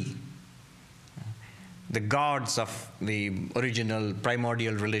free. The gods of the original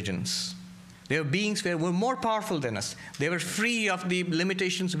primordial religions. They were beings who were more powerful than us. They were free of the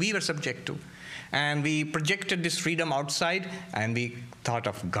limitations we were subject to. And we projected this freedom outside, and we thought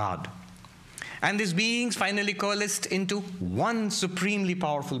of God. And these beings finally coalesced into one supremely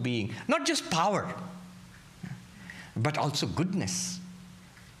powerful being. Not just power, but also goodness.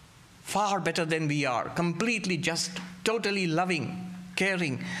 Far better than we are. Completely just, totally loving,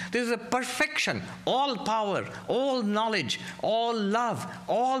 caring. This is a perfection. All power, all knowledge, all love,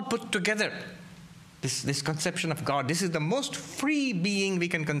 all put together. This conception of God, this is the most free being we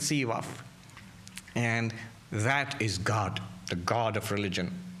can conceive of. And that is God, the God of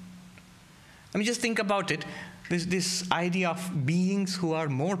religion. I mean, just think about it. This idea of beings who are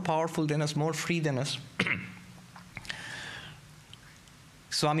more powerful than us, more free than us.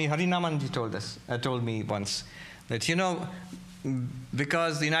 Swami Harinamanji told me once that,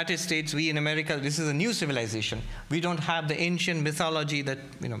 because the United States, we in America, this is a new civilization. We don't have the ancient mythology that,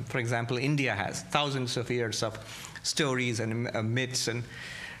 for example, India has. Thousands of years of stories and myths. And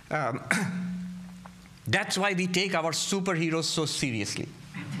that's why we take our superheroes so seriously.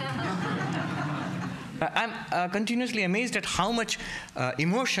 I'm continuously amazed at how much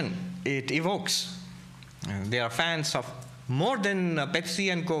emotion it evokes. They are fans of more than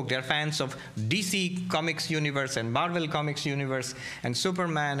Pepsi and Coke. They are fans of DC Comics universe and Marvel Comics universe and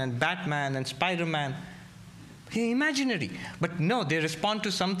Superman and Batman and Spider-Man. Imaginary. But no, they respond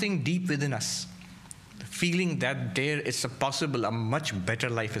to something deep within us. The feeling that there is a much better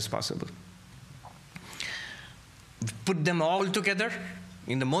life is possible. Put them all together.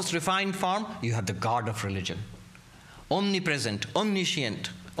 In the most refined form, you have the God of religion. Omnipresent,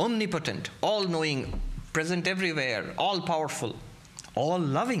 omniscient, omnipotent, all-knowing, present everywhere, all-powerful,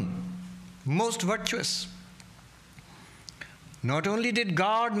 all-loving, most virtuous. Not only did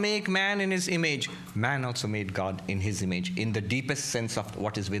God make man in his image, man also made God in his image, in the deepest sense of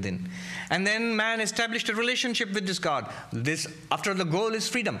what is within. And then man established a relationship with this God. After the goal is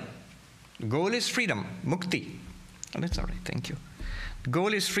freedom. The goal is freedom, mukti. Oh, that's all right, thank you. The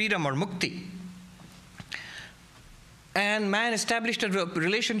goal is freedom or mukti. And man established a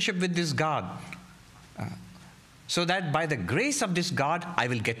relationship with this God. So that by the grace of this God, I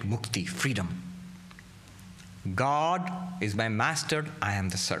will get mukti, freedom. God is my master, I am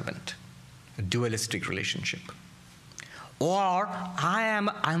the servant. a dualistic relationship. Or I'm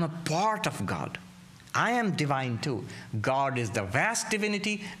a part of God. I am divine too. God is the vast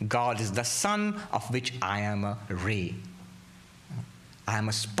divinity. God is the sun of which I am a ray. I am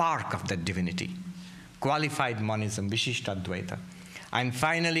a spark of that divinity. Qualified monism, Vishishtadvaita. I'm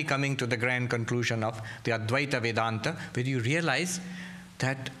finally coming to the grand conclusion of the Advaita Vedanta, where you realize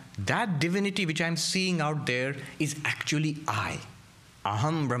that that divinity which I'm seeing out there is actually I.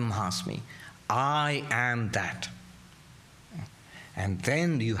 Aham Brahmasmi. I am that. And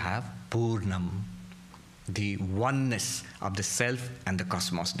then you have Purnam, the oneness of the self and the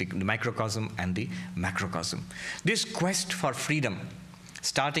cosmos, the microcosm and the macrocosm. This quest for freedom,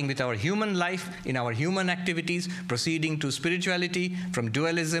 starting with our human life, in our human activities, proceeding to spirituality, from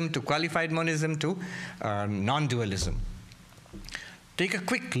dualism to qualified monism to non-dualism. Take a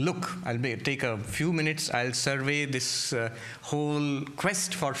quick look. Take a few minutes. I'll survey this whole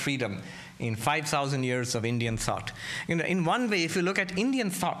quest for freedom in 5,000 years of Indian thought. In one way, if you look at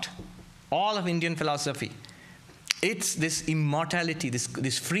Indian thought, all of Indian philosophy, it's this immortality,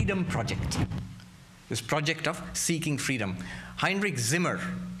 this freedom project, this project of seeking freedom. Heinrich Zimmer,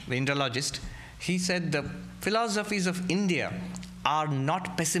 the Indologist, he said the philosophies of India are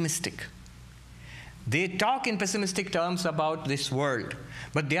not pessimistic. They talk in pessimistic terms about this world,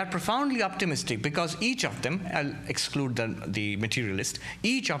 but they are profoundly optimistic because each of them, I'll exclude the materialist,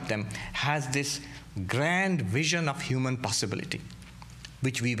 each of them has this grand vision of human possibility,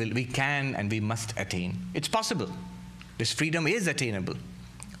 which we can and we must attain. It's possible. This freedom is attainable.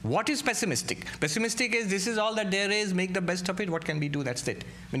 What is pessimistic? Pessimistic is, this is all that there is, make the best of it, what can we do, that's it.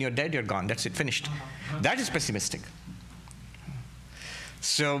 When you're dead, you're gone, that's it, finished. That is pessimistic.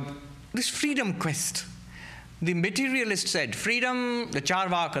 So, this freedom quest, the materialist said, freedom, the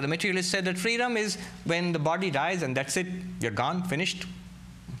Charvaka, the materialist said that freedom is when the body dies and that's it, you're gone, finished.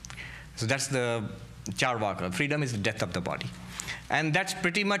 So that's the Charvaka, freedom is the death of the body. And that's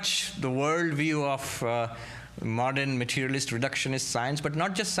pretty much the worldview of modern materialist reductionist science, but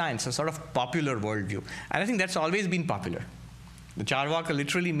not just science, a sort of popular worldview. And I think that's always been popular. The Charvaka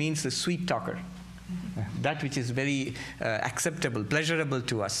literally means the sweet talker, that which is very acceptable, pleasurable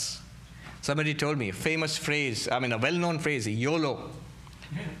to us. Somebody told me a famous phrase, a well-known phrase, YOLO.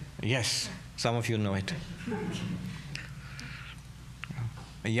 Yes, some of you know it.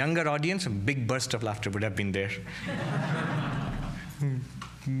 A younger audience, a big burst of laughter would have been there.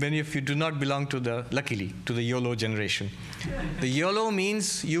 Many of you do not belong to luckily, to the YOLO generation. The YOLO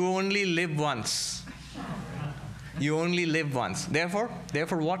means you only live once. You only live once. Therefore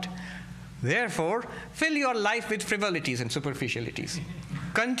what? Therefore, fill your life with frivolities and superficialities.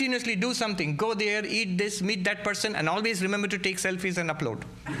 Continuously do something. Go there, eat this, meet that person, and always remember to take selfies and upload.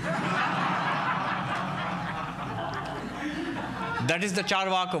 That is the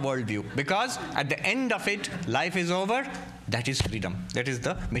Charvaka worldview. Because at the end of it, life is over. That is freedom. That is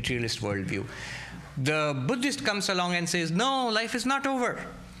the materialist worldview. The Buddhist comes along and says, no, life is not over.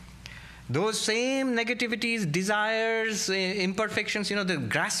 Those same negativities, desires, imperfections, the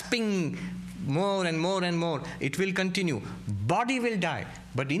grasping more and more and more, it will continue. Body will die.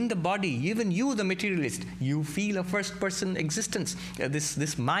 But in the body, even you, the materialist, you feel a first-person existence.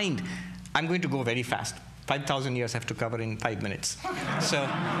 This mind. I'm going to go very fast. 5,000 years I have to cover in 5 minutes. So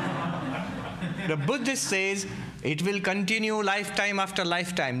the Buddhist says it will continue lifetime after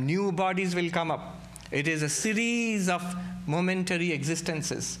lifetime. New bodies will come up. It is a series of momentary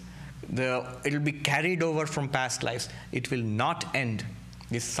existences. It will be carried over from past lives. It will not end.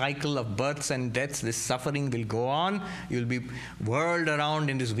 This cycle of births and deaths, this suffering will go on. You'll be whirled around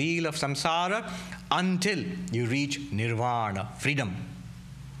in this wheel of samsara until you reach nirvana, freedom.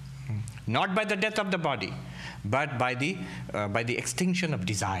 Not by the death of the body, but by the extinction of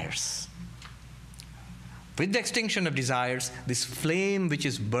desires. With the extinction of desires, this flame which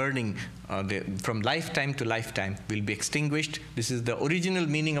is burning from lifetime to lifetime will be extinguished. This is the original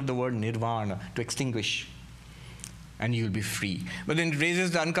meaning of the word nirvana, to extinguish. And you'll be free. But then it raises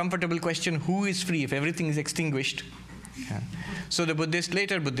the uncomfortable question, who is free if everything is extinguished? Yeah. So the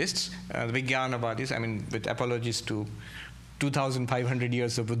later Buddhists, the Vijnanavadis, with apologies to 2,500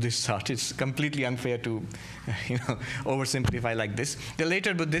 years of Buddhist thought, it's completely unfair to oversimplify like this. The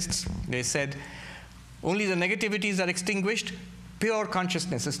later Buddhists, they said, only the negativities are extinguished, pure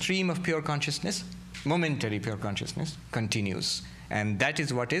consciousness, a stream of pure consciousness, momentary pure consciousness, continues. And that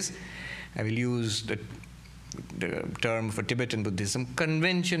is what is, I will use the term for Tibetan Buddhism,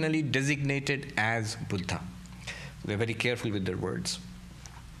 conventionally designated as Buddha. They're very careful with their words.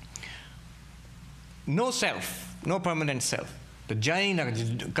 No self, no permanent self. The Jaina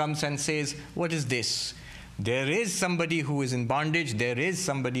comes and says, what is this? There is somebody who is in bondage. There is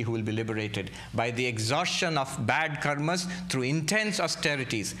somebody who will be liberated by the exhaustion of bad karmas through intense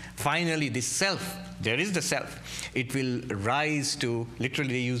austerities. Finally, this self, there is the self, it will rise to,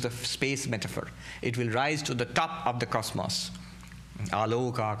 literally they use the space metaphor, it will rise to the top of the cosmos.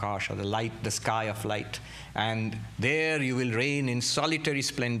 Aloka Akasha, the light, the sky of light. And there you will reign in solitary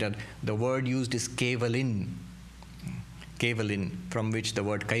splendor. The word used is Kevalin. Kevalin, from which the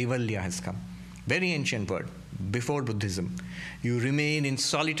word Kaivalya has come. Very ancient word, before Buddhism. You remain in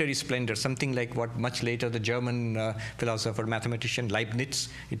solitary splendor, something like what much later the German philosopher, mathematician Leibniz,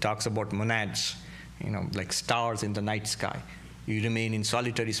 he talks about monads, like stars in the night sky. You remain in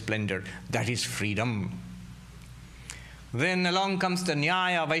solitary splendor. That is freedom. Then along comes the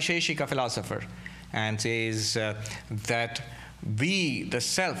Nyaya Vaisheshika philosopher and says that we, the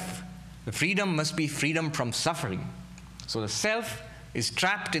self, the freedom must be freedom from suffering. So the self is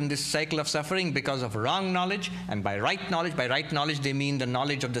trapped in this cycle of suffering because of wrong knowledge, and by right knowledge they mean the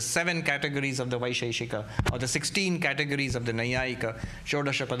knowledge of the 7 categories of the Vaisheshika, or the 16 categories of the Nayayika,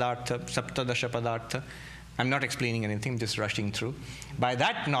 Shodasha Padartha, Saptadasha Padartha. I'm not explaining anything, I'm just rushing through. By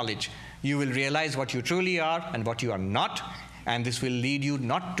that knowledge, you will realize what you truly are and what you are not, and this will lead you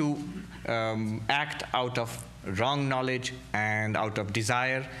not to act out of wrong knowledge and out of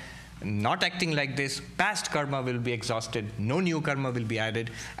desire. Not acting like this, past karma will be exhausted, no new karma will be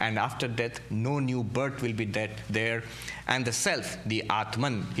added, and after death, no new birth will be there. And the self, the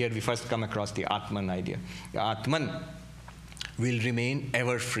Atman, here we first come across the Atman idea. The Atman will remain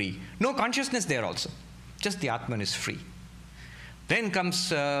ever free. No consciousness there also, just the Atman is free. Then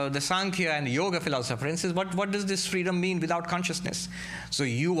comes the Sankhya and Yoga philosopher and says, what does this freedom mean without consciousness? So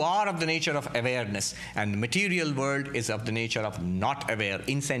you are of the nature of awareness, and the material world is of the nature of not aware,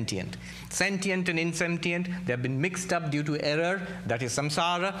 insentient. Sentient and insentient, they have been mixed up due to error, that is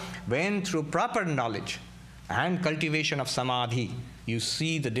samsara, when through proper knowledge and cultivation of samadhi, you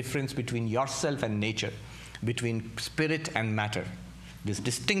see the difference between yourself and nature, between spirit and matter. This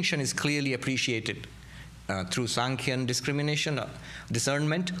distinction is clearly appreciated. Through Sankhyan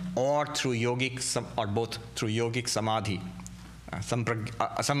discernment, or through yogic, or both through yogic samadhi,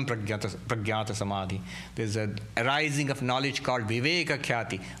 asampragyata samadhi. There's an arising of knowledge called viveka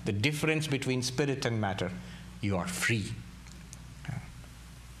khyati, the difference between spirit and matter. You are free.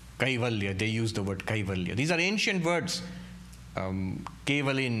 Kaivalya, they use the word Kaivalya. These are ancient words.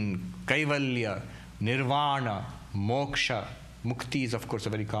 Kevalin, Kaivalya, Nirvana, Moksha. Mukti is, of course, a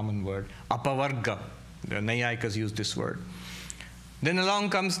very common word. Apavarga. The Nayayikas use this word. Then along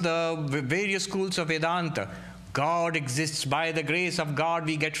comes the various schools of Vedanta. God exists. By the grace of God,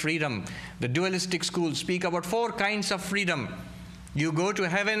 we get freedom. The dualistic schools speak about 4 kinds of freedom. You go to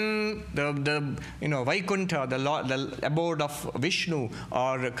heaven, Vaikuntha, the abode of Vishnu,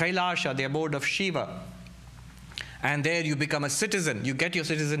 or Kailasha, the abode of Shiva. And there you become a citizen. You get your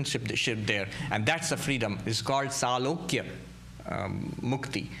citizenship there. And that's the freedom. It's called Salokya,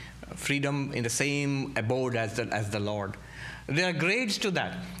 Mukti. Freedom in the same abode as the Lord. There are grades to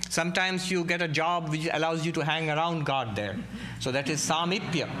that. Sometimes you get a job which allows you to hang around God there. So that is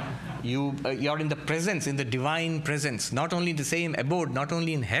Samipya. You're in the presence, in the divine presence. Not only in the same abode, not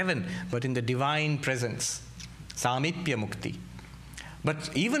only in heaven, but in the divine presence. Samipya Mukti. But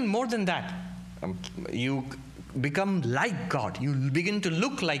even more than that, you become like God. You begin to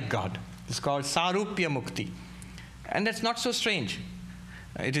look like God. It's called Sarupya Mukti. And that's not so strange.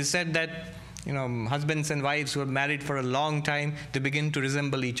 It is said that husbands and wives who are married for a long time, they begin to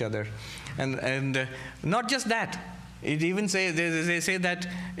resemble each other. And not just that. It even says, they say that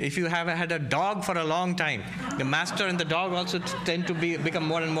if you have had a dog for a long time, the master and the dog also tend to become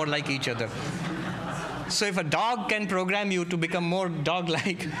more and more like each other. So if a dog can program you to become more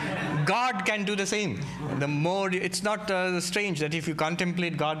dog-like, God can do the same. It's not strange that if you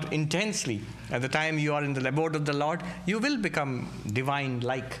contemplate God intensely, at the time you are in the abode of the Lord, you will become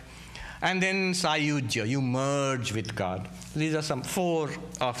divine-like. And then Sayujya, you merge with God. These are some 4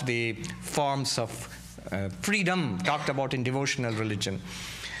 of the forms of freedom talked about in devotional religion.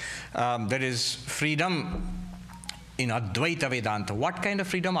 There is freedom in Advaita Vedanta. What kind of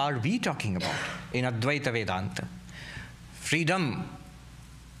freedom are we talking about in Advaita Vedanta? Freedom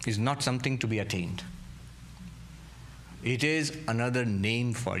is not something to be attained. It is another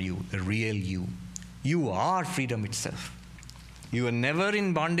name for you, the real you. You are freedom itself. You are never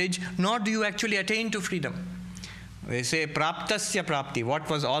in bondage, nor do you actually attain to freedom. They say, praptasya prapti, what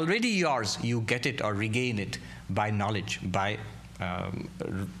was already yours, you get it or regain it by knowledge, by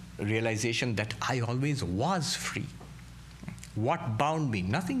realization that I always was free. What bound me?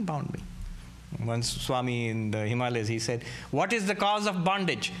 Nothing bound me. Once Swami in the Himalayas, he said, what is the cause of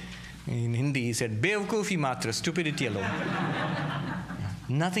bondage? In Hindi, he said, Bevkufi matra, stupidity alone.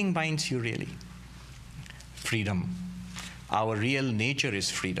 Nothing binds you really. Freedom. Our real nature is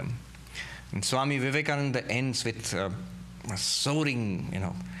freedom. And Swami Vivekananda ends with a soaring,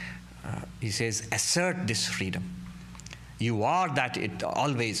 he says, assert this freedom. You are that it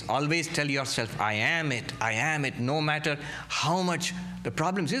always. Always tell yourself, I am it, no matter how much the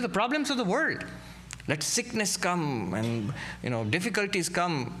problems. The problems of the world. Let sickness come and difficulties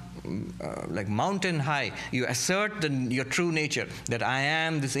come like mountain high. You assert your true nature, that I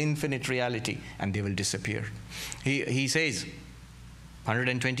am this infinite reality, and they will disappear. He says,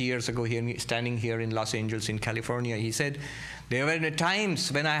 120 years ago, standing here in Los Angeles, in California, he said, there were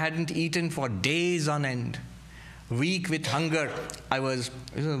times when I hadn't eaten for days on end, weak with hunger. I was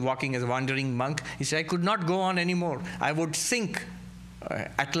walking as a wandering monk. He said, I could not go on anymore. I would sink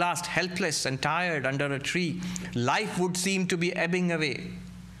at last, helpless and tired under a tree. Life would seem to be ebbing away.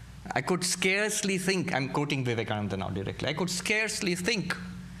 I could scarcely think. I'm quoting Vivekananda now directly. I could scarcely think,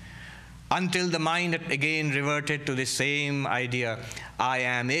 until the mind again reverted to the same idea. I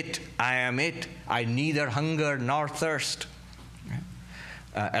am it. I neither hunger nor thirst.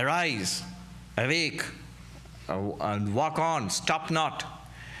 Arise, awake, and walk on, stop not.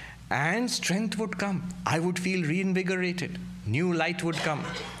 And strength would come. I would feel reinvigorated. New light would come.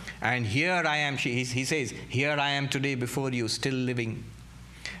 And here I am, he says, here I am today before you, still living.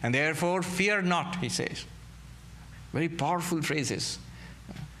 And therefore, fear not, he says. Very powerful phrases.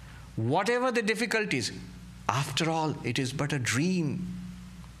 Whatever the difficulties, after all, it is but a dream.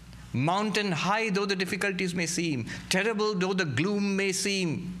 Mountain high though the difficulties may seem, terrible though the gloom may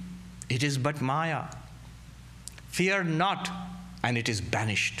seem, it is but Maya. Fear not, and it is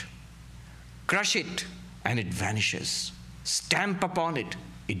banished. Crush it, and it vanishes. Stamp upon it,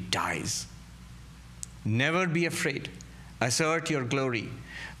 it dies. Never be afraid. Assert your glory.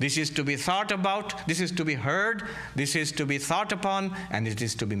 This is to be thought about, this is to be heard, this is to be thought upon, and it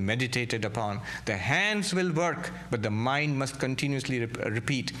is to be meditated upon. The hands will work, but the mind must continuously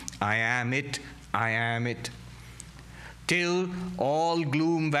repeat, I am it, I am it. Till all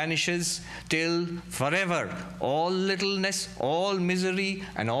gloom vanishes, till forever all littleness, all misery,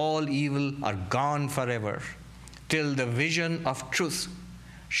 and all evil are gone forever. Till the vision of truth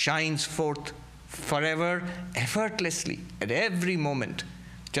shines forth forever, effortlessly, at every moment.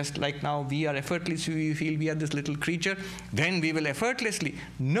 Just like now we are effortlessly, we feel we are this little creature, then we will effortlessly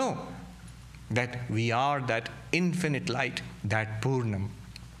know that we are that infinite light, that Purnam.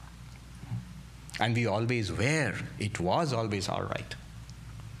 And we always were. It was always all right.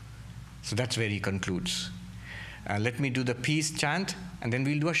 So that's where he concludes. Let me do the peace chant, and then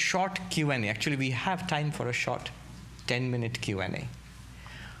we'll do a short Q&A. Actually, we have time for a short 10-minute Q&A.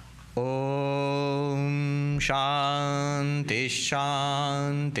 Om Shanti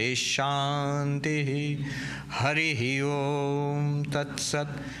Shanti Shanti Harihi Om Tat Sat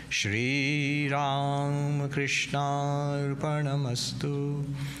Shri Ram Krishna Arpanamastu.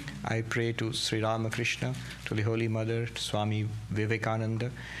 I pray to Sri Ramakrishna, to the Holy Mother, to Swami Vivekananda.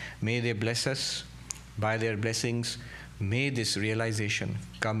 May they bless us. By their blessings, may this realization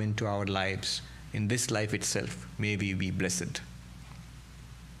come into our lives. In this life itself, may we be blessed.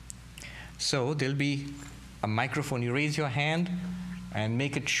 So there'll be a microphone. You raise your hand and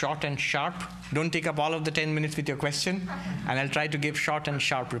make it short and sharp. Don't take up all of the 10 minutes with your question, and I'll try to give short and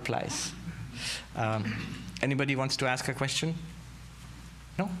sharp replies. Anybody wants to ask a question?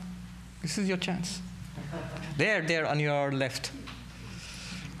 No? This is your chance. There on your left.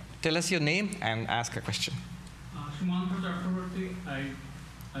 Tell us your name and ask a question. Srimanta Chakravarti,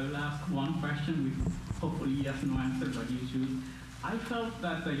 I will ask one question with hopefully yes, no answer, but you choose. I felt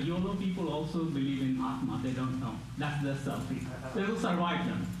that the YOLO people also believe in Atma. They don't know. That's their selfie. They will survive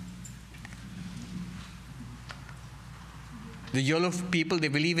them. The YOLO people, they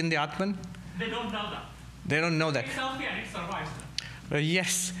believe in the Atman? They don't know that. They don't know that. It's selfie and it survives them.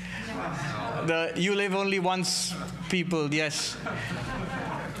 Yes. The you live only once people, yes.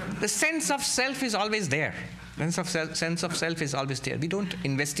 The sense of self is always there. Sense of self is always there. We don't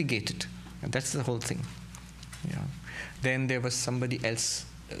investigate it. And that's the whole thing. Yeah. Then there was somebody else,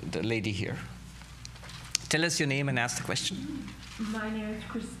 the lady here. Tell us your name and ask the question. My name is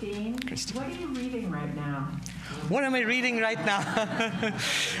Christine. Christine. What are you reading right now? What am I reading right now?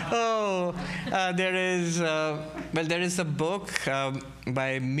 There is a book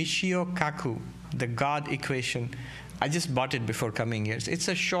by Michio Kaku, The God Equation. I just bought it before coming here. It's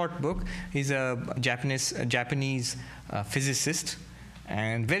a short book. He's a Japanese physicist,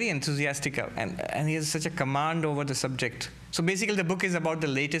 and very enthusiastic, and he has such a command over the subject. So basically the book is about the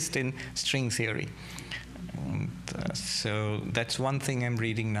latest in string theory. So that's one thing I'm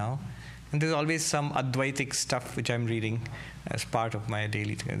reading now. And there's always some Advaitic stuff which I'm reading as part of my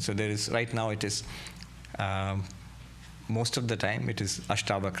daily thing. So there is, right now it is, most of the time it is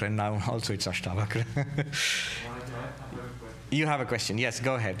Ashtavakra, and now also it's Ashtavakra. You have a question? Yes,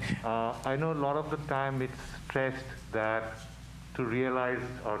 go ahead. I know a lot of the time it's stressed that to realize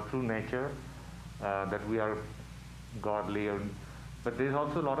our true nature, that we are godly, but there's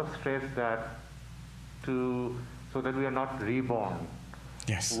also a lot of stress that so that we are not reborn.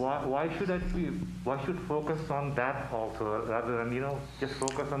 Yes. Why should focus on that also, rather than just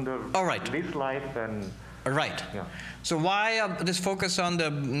focus on this life and. Right. Yeah. So why this focus on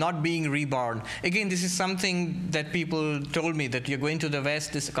the not being reborn? Again, this is something that people told me, that you're going to the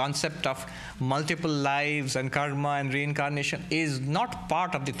West, this concept of multiple lives and karma and reincarnation is not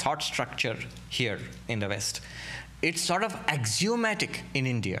part of the thought structure here in the West. It's sort of axiomatic in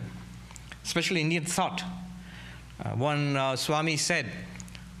India, especially Indian thought. One Swami said,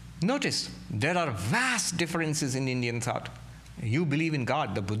 notice, there are vast differences in Indian thought. You believe in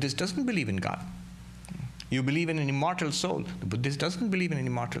God, the Buddhist doesn't believe in God. You believe in an immortal soul. The Buddhist doesn't believe in an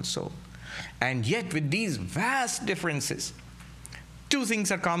immortal soul. And yet, with these vast differences, two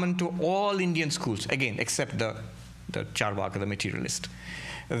things are common to all Indian schools, again, except the Charvaka, the materialist.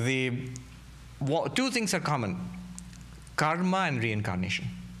 Two things are common: karma and reincarnation.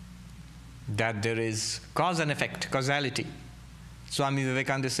 That there is cause and effect, causality. Swami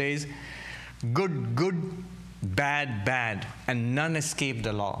Vivekananda says, good, good, bad, bad, and none escape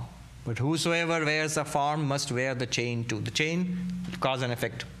the law. But whosoever wears a form must wear the chain too. The chain, cause and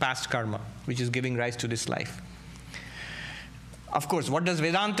effect, past karma, which is giving rise to this life. Of course, what does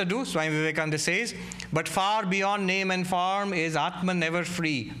Vedanta do? Swami Vivekananda says, but far beyond name and form is Atman never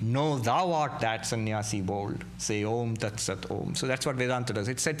free. Know thou art that, sannyasi bold. Say Om Tat Sat Om. So that's what Vedanta does.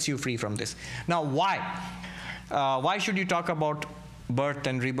 It sets you free from this. Now, why? Why should you talk about birth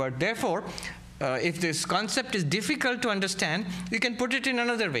and rebirth? Therefore, if this concept is difficult to understand, you can put it in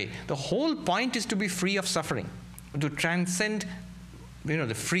another way. The whole point is to be free of suffering, to transcend,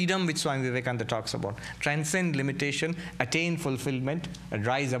 the freedom which Swami Vivekananda talks about. Transcend limitation, attain fulfillment, and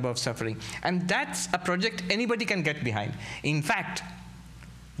rise above suffering. And that's a project anybody can get behind. In fact,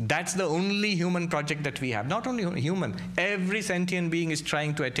 that's the only human project that we have. Not only human, every sentient being is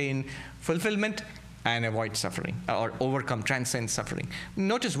trying to attain fulfillment and avoid suffering, or overcome, transcend suffering.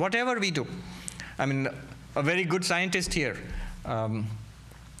 Notice, whatever we do, a very good scientist here,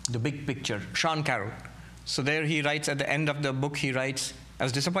 the big picture, Sean Carroll. So there he writes, at the end of the book, he writes, I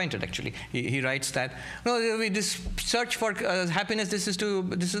was disappointed actually, he writes that, no, this search for happiness, this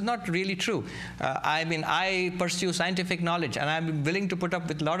is not really true. I pursue scientific knowledge, and I'm willing to put up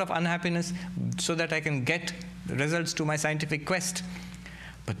with a lot of unhappiness so that I can get results to my scientific quest.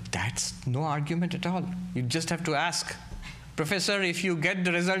 But that's no argument at all. You just have to ask, Professor, if you get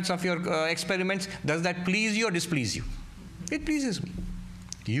the results of your experiments, does that please you or displease you? It pleases me.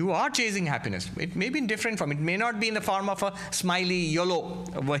 You are chasing happiness. It may be in different form. It may not be in the form of a smiley YOLO,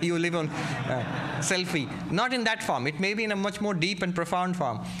 where you live on selfie. Not in that form. It may be in a much more deep and profound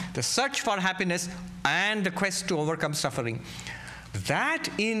form. The search for happiness and the quest to overcome suffering. That,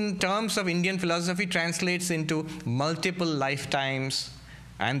 in terms of Indian philosophy, translates into multiple lifetimes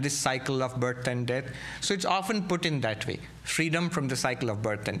and this cycle of birth and death. So it's often put in that way. Freedom from the cycle of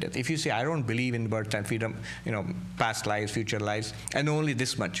birth and death. If you say, I don't believe in birth and freedom, past lives, future lives, and only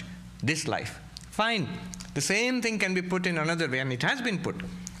this much, this life, fine. The same thing can be put in another way, and it has been put.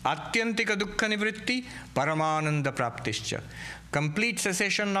 Atyantika dukkha nivritti paramananda praptischa. Complete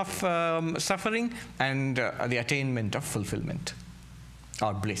cessation of suffering and the attainment of fulfillment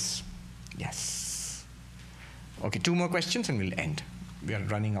or bliss. Yes. Okay, 2 more questions and we'll end. We are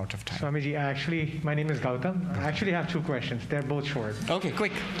running out of time. Swamiji, my name is Gautam. I actually have 2 questions. They're both short. Okay,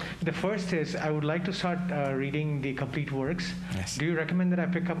 quick. The first is, I would like to start reading the complete works. Yes. Do you recommend that I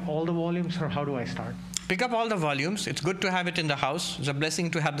pick up all the volumes, or how do I start? Pick up all the volumes. It's good to have it in the house. It's a blessing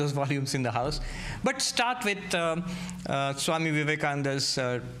to have those volumes in the house. But start with Swami Vivekananda's,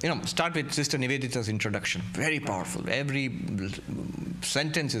 start with Sister Nivedita's introduction. Very powerful. Every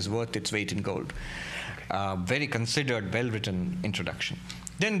sentence is worth its weight in gold. Very considered, well-written introduction.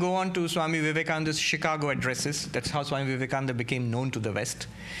 Then go on to Swami Vivekananda's Chicago addresses. That's how Swami Vivekananda became known to the West,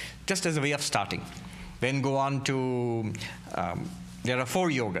 just as a way of starting. Then go on to, there are 4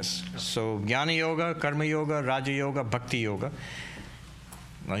 yogas. So Jnana Yoga, Karma Yoga, Raja Yoga, Bhakti Yoga.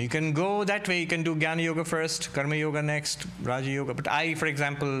 Now you can go that way. You can do Jnana Yoga first, Karma Yoga next, Raja Yoga. But I, for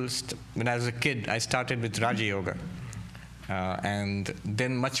example, when I was a kid, I started with Raja Yoga. And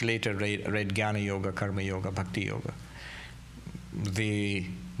then much later read Jnana Yoga, Karma Yoga, Bhakti Yoga. The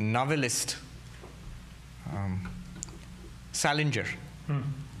novelist, Salinger.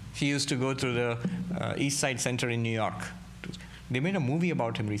 He used to go to the East Side Center in New York. They made a movie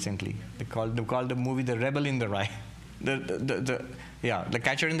about him recently. They called the movie The Rebel in the Rye. The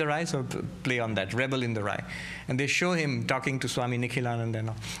Catcher in the Rye, so play on that, Rebel in the Rye. And they show him talking to Swami Nikhilananda and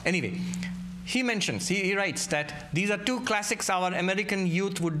all. Anyway, he mentions, he writes that these are two classics our American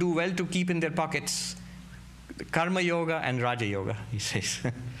youth would do well to keep in their pockets. Karma Yoga and Raja Yoga, he says.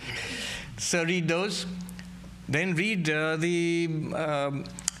 So read those. Then read the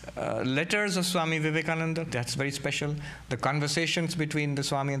letters of Swami Vivekananda. That's very special. The conversations between the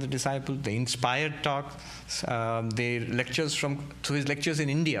Swami and the disciple, the inspired talk, the lectures to his lectures in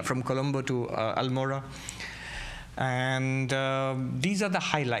India, from Colombo to Almora. And these are the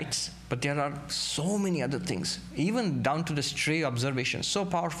highlights. But there are so many other things, even down to the stray observations, so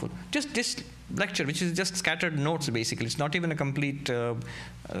powerful. Just this lecture, which is just scattered notes, basically. It's not even a complete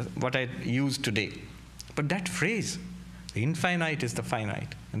what I used today. But that phrase, the infinite is the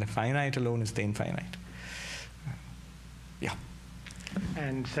finite, and the finite alone is the infinite. Yeah.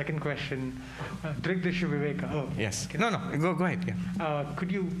 And second question, Drigdrishya Viveka. Oh, yes. okay. No, go ahead. Yeah.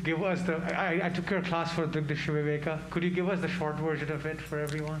 Could you give us I took your class for Drigdrishya Viveka. Could you give us the short version of it for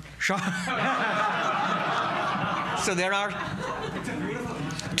everyone? Sure. So there are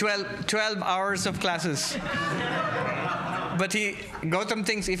 12 hours of classes. But Gautam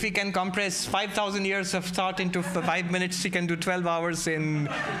thinks if he can compress 5,000 years of thought into 5 minutes, he can do 12 hours in,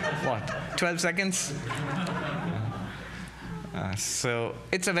 12 seconds? So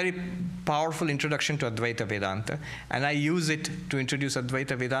it's a very powerful introduction to Advaita Vedanta, and I use it to introduce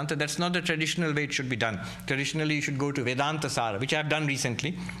Advaita Vedanta. That's not the traditional way it should be done. Traditionally, you should go to Vedanta Sara, which I've done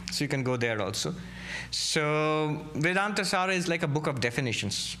recently, so you can go there also. So Vedanta Sara is like a book of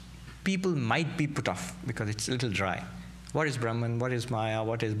definitions. People might be put off because it's a little dry. What is Brahman? What is Maya?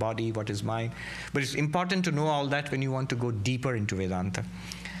 What is body? What is mind? But it's important to know all that when you want to go deeper into Vedanta.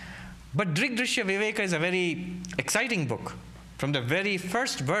 But Drigdrishya Viveka is a very exciting book. From the very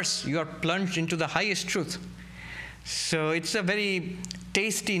first verse, you are plunged into the highest truth. So it's a very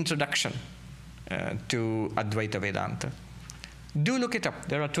tasty introduction to Advaita Vedanta. Do look it up.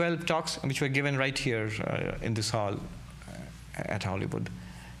 There are 12 talks which were given right here in this hall at Hollywood.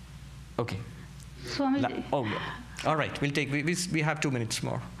 Okay. Swamiji. Oh, yeah. All right. We have 2 minutes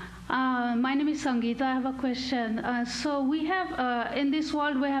more. My name is Sangeeta. I have a question. So we have, in this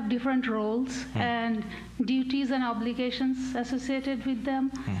world, we have different roles and duties and obligations associated with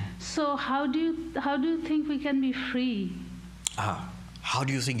them. So how do you think we can be free? How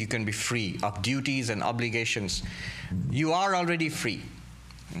do you think you can be free of duties and obligations? You are already free.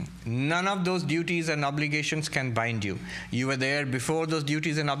 None of those duties and obligations can bind you. You were there before those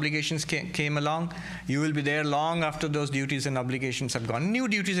duties and obligations came along. You will be there long after those duties and obligations have gone. New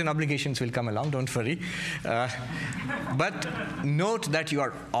duties and obligations will come along, don't worry. But note that you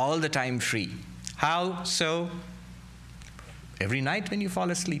are all the time free. How so? Every night when you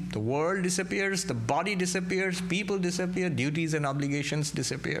fall asleep, the world disappears, the body disappears, people disappear, duties and obligations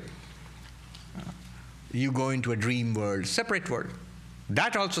disappear. You go into a dream world, separate world.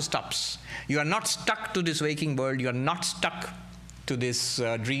 That also stops. You are not stuck to this waking world. You are not stuck to this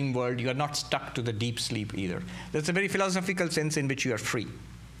dream world. You are not stuck to the deep sleep either. That's a very philosophical sense in which you are free.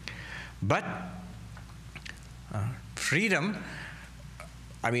 But freedom,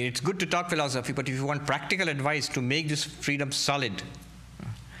 I mean, it's good to talk philosophy, but if you want practical advice to make this freedom solid,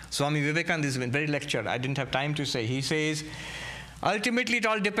 Swami Vivekananda is very lectured. I didn't have time to say. He says, ultimately it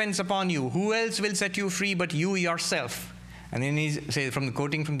all depends upon you. Who else will set you free but you yourself? And then he says,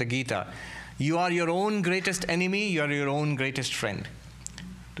 quoting from the Gita, you are your own greatest enemy, you are your own greatest friend.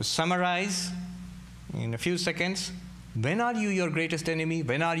 To summarize in a few seconds, when are you your greatest enemy?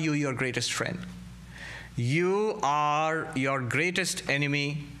 When are you your greatest friend? You are your greatest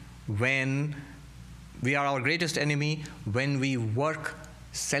enemy when we are our greatest enemy when we work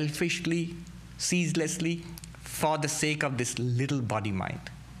selfishly, ceaselessly for the sake of this little body mind.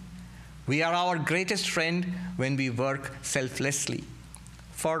 We are our greatest friend when we work selflessly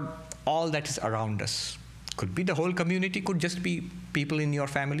for all that is around us. Could be the whole community, could just be people in your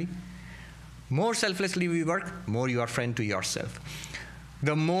family. More selflessly we work, more you are friend to yourself.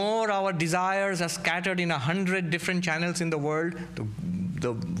 The more our desires are scattered in 100 different channels in the world,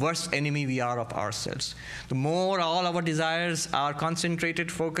 the worse enemy we are of ourselves. The more all our desires are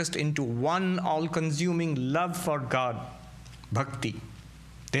concentrated, focused into one all-consuming love for God, bhakti,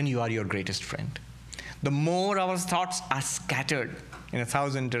 then you are your greatest friend. The more our thoughts are scattered in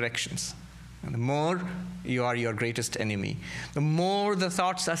 1,000 directions, and the more you are your greatest enemy. The more the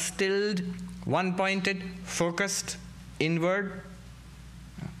thoughts are stilled, one-pointed, focused, inward,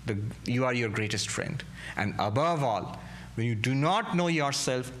 you are your greatest friend. And above all, When you do not know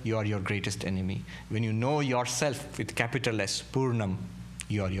yourself, you are your greatest enemy. When you know yourself with capital S, Purnam,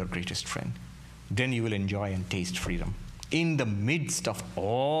 you are your greatest friend. Then you will enjoy and taste freedom. In the midst of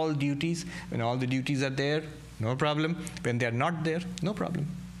all duties, when all the duties are there, no problem. When they are not there, no problem.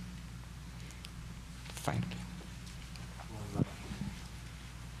 Fine.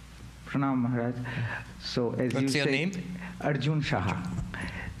 Pranam Maharaj. So as What's you your said, name? Arjun Shaha.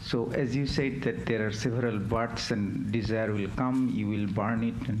 So as you said that there are several births and desire will come, you will burn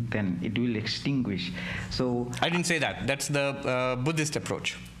it and then it will extinguish. So I didn't say that. That's the Buddhist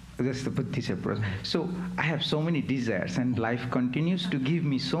approach. that's the Buddhist approach. So I have so many desires and life continues to give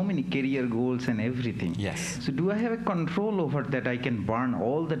me so many career goals and everything. Yes. So do I have a control over that I can burn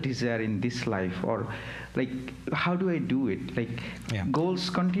all the desire in this life, or like how do I do it? Like goals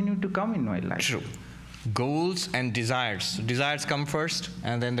continue to come in my life. True. Goals and desires. Desires come first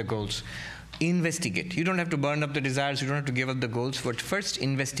and then the goals. Investigate. You don't have to burn up the desires, you don't have to give up the goals, but first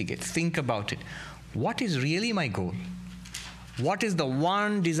investigate. Think about it. What is really my goal? What is the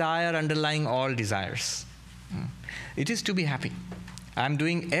one desire underlying all desires? It is to be happy. I'm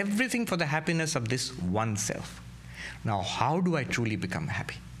doing everything for the happiness of this one self. Now, how do I truly become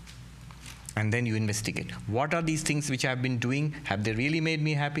happy? And then you investigate. What are these things which I've been doing? Have they really made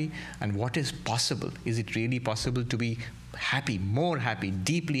me happy? And what is possible? Is it really possible to be happy, more happy,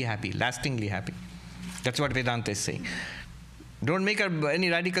 deeply happy, lastingly happy? That's what Vedanta is saying. Don't make any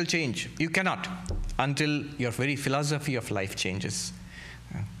radical change. You cannot until your very philosophy of life changes.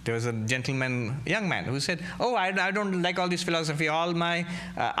 There was a gentleman, young man, who said, oh, I don't like all this philosophy.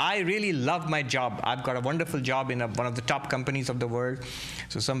 I really love my job. I've got a wonderful job in one of the top companies of the world.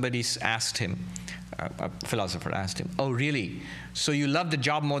 So somebody asked him, a philosopher asked him, oh, really? So you love the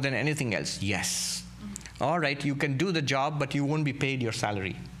job more than anything else? Yes. All right, you can do the job, but you won't be paid your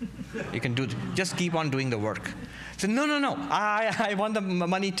salary. You can just keep on doing the work. So no, I want the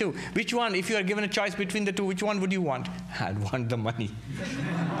money too. Which one? If you are given a choice between the two, which one would you want? I'd want the money.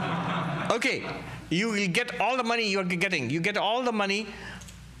 Okay, you will get all the money you are getting. You get all the money,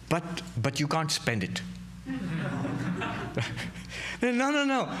 but you can't spend it.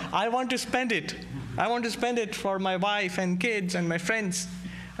 No, I want to spend it. I want to spend it for my wife and kids and my friends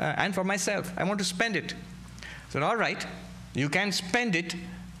and for myself. I want to spend it. So all right, you can spend it,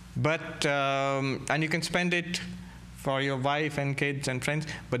 but and you can spend it for your wife and kids and friends,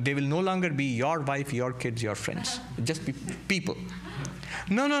 but they will no longer be your wife, your kids, your friends. Just be people.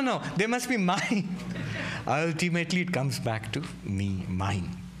 No, they must be mine. Ultimately, it comes back to me,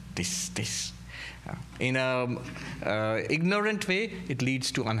 mine, this. In an ignorant way, it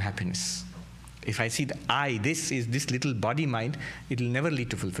leads to unhappiness. If I see the I, this is this little body mind, it will never lead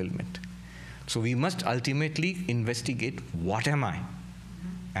to fulfillment. So we must ultimately investigate, what am I?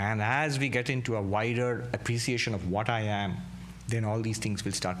 And as we get into a wider appreciation of what I am, then all these things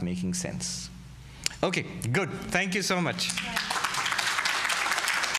will start making sense. Okay, good. Thank you so much.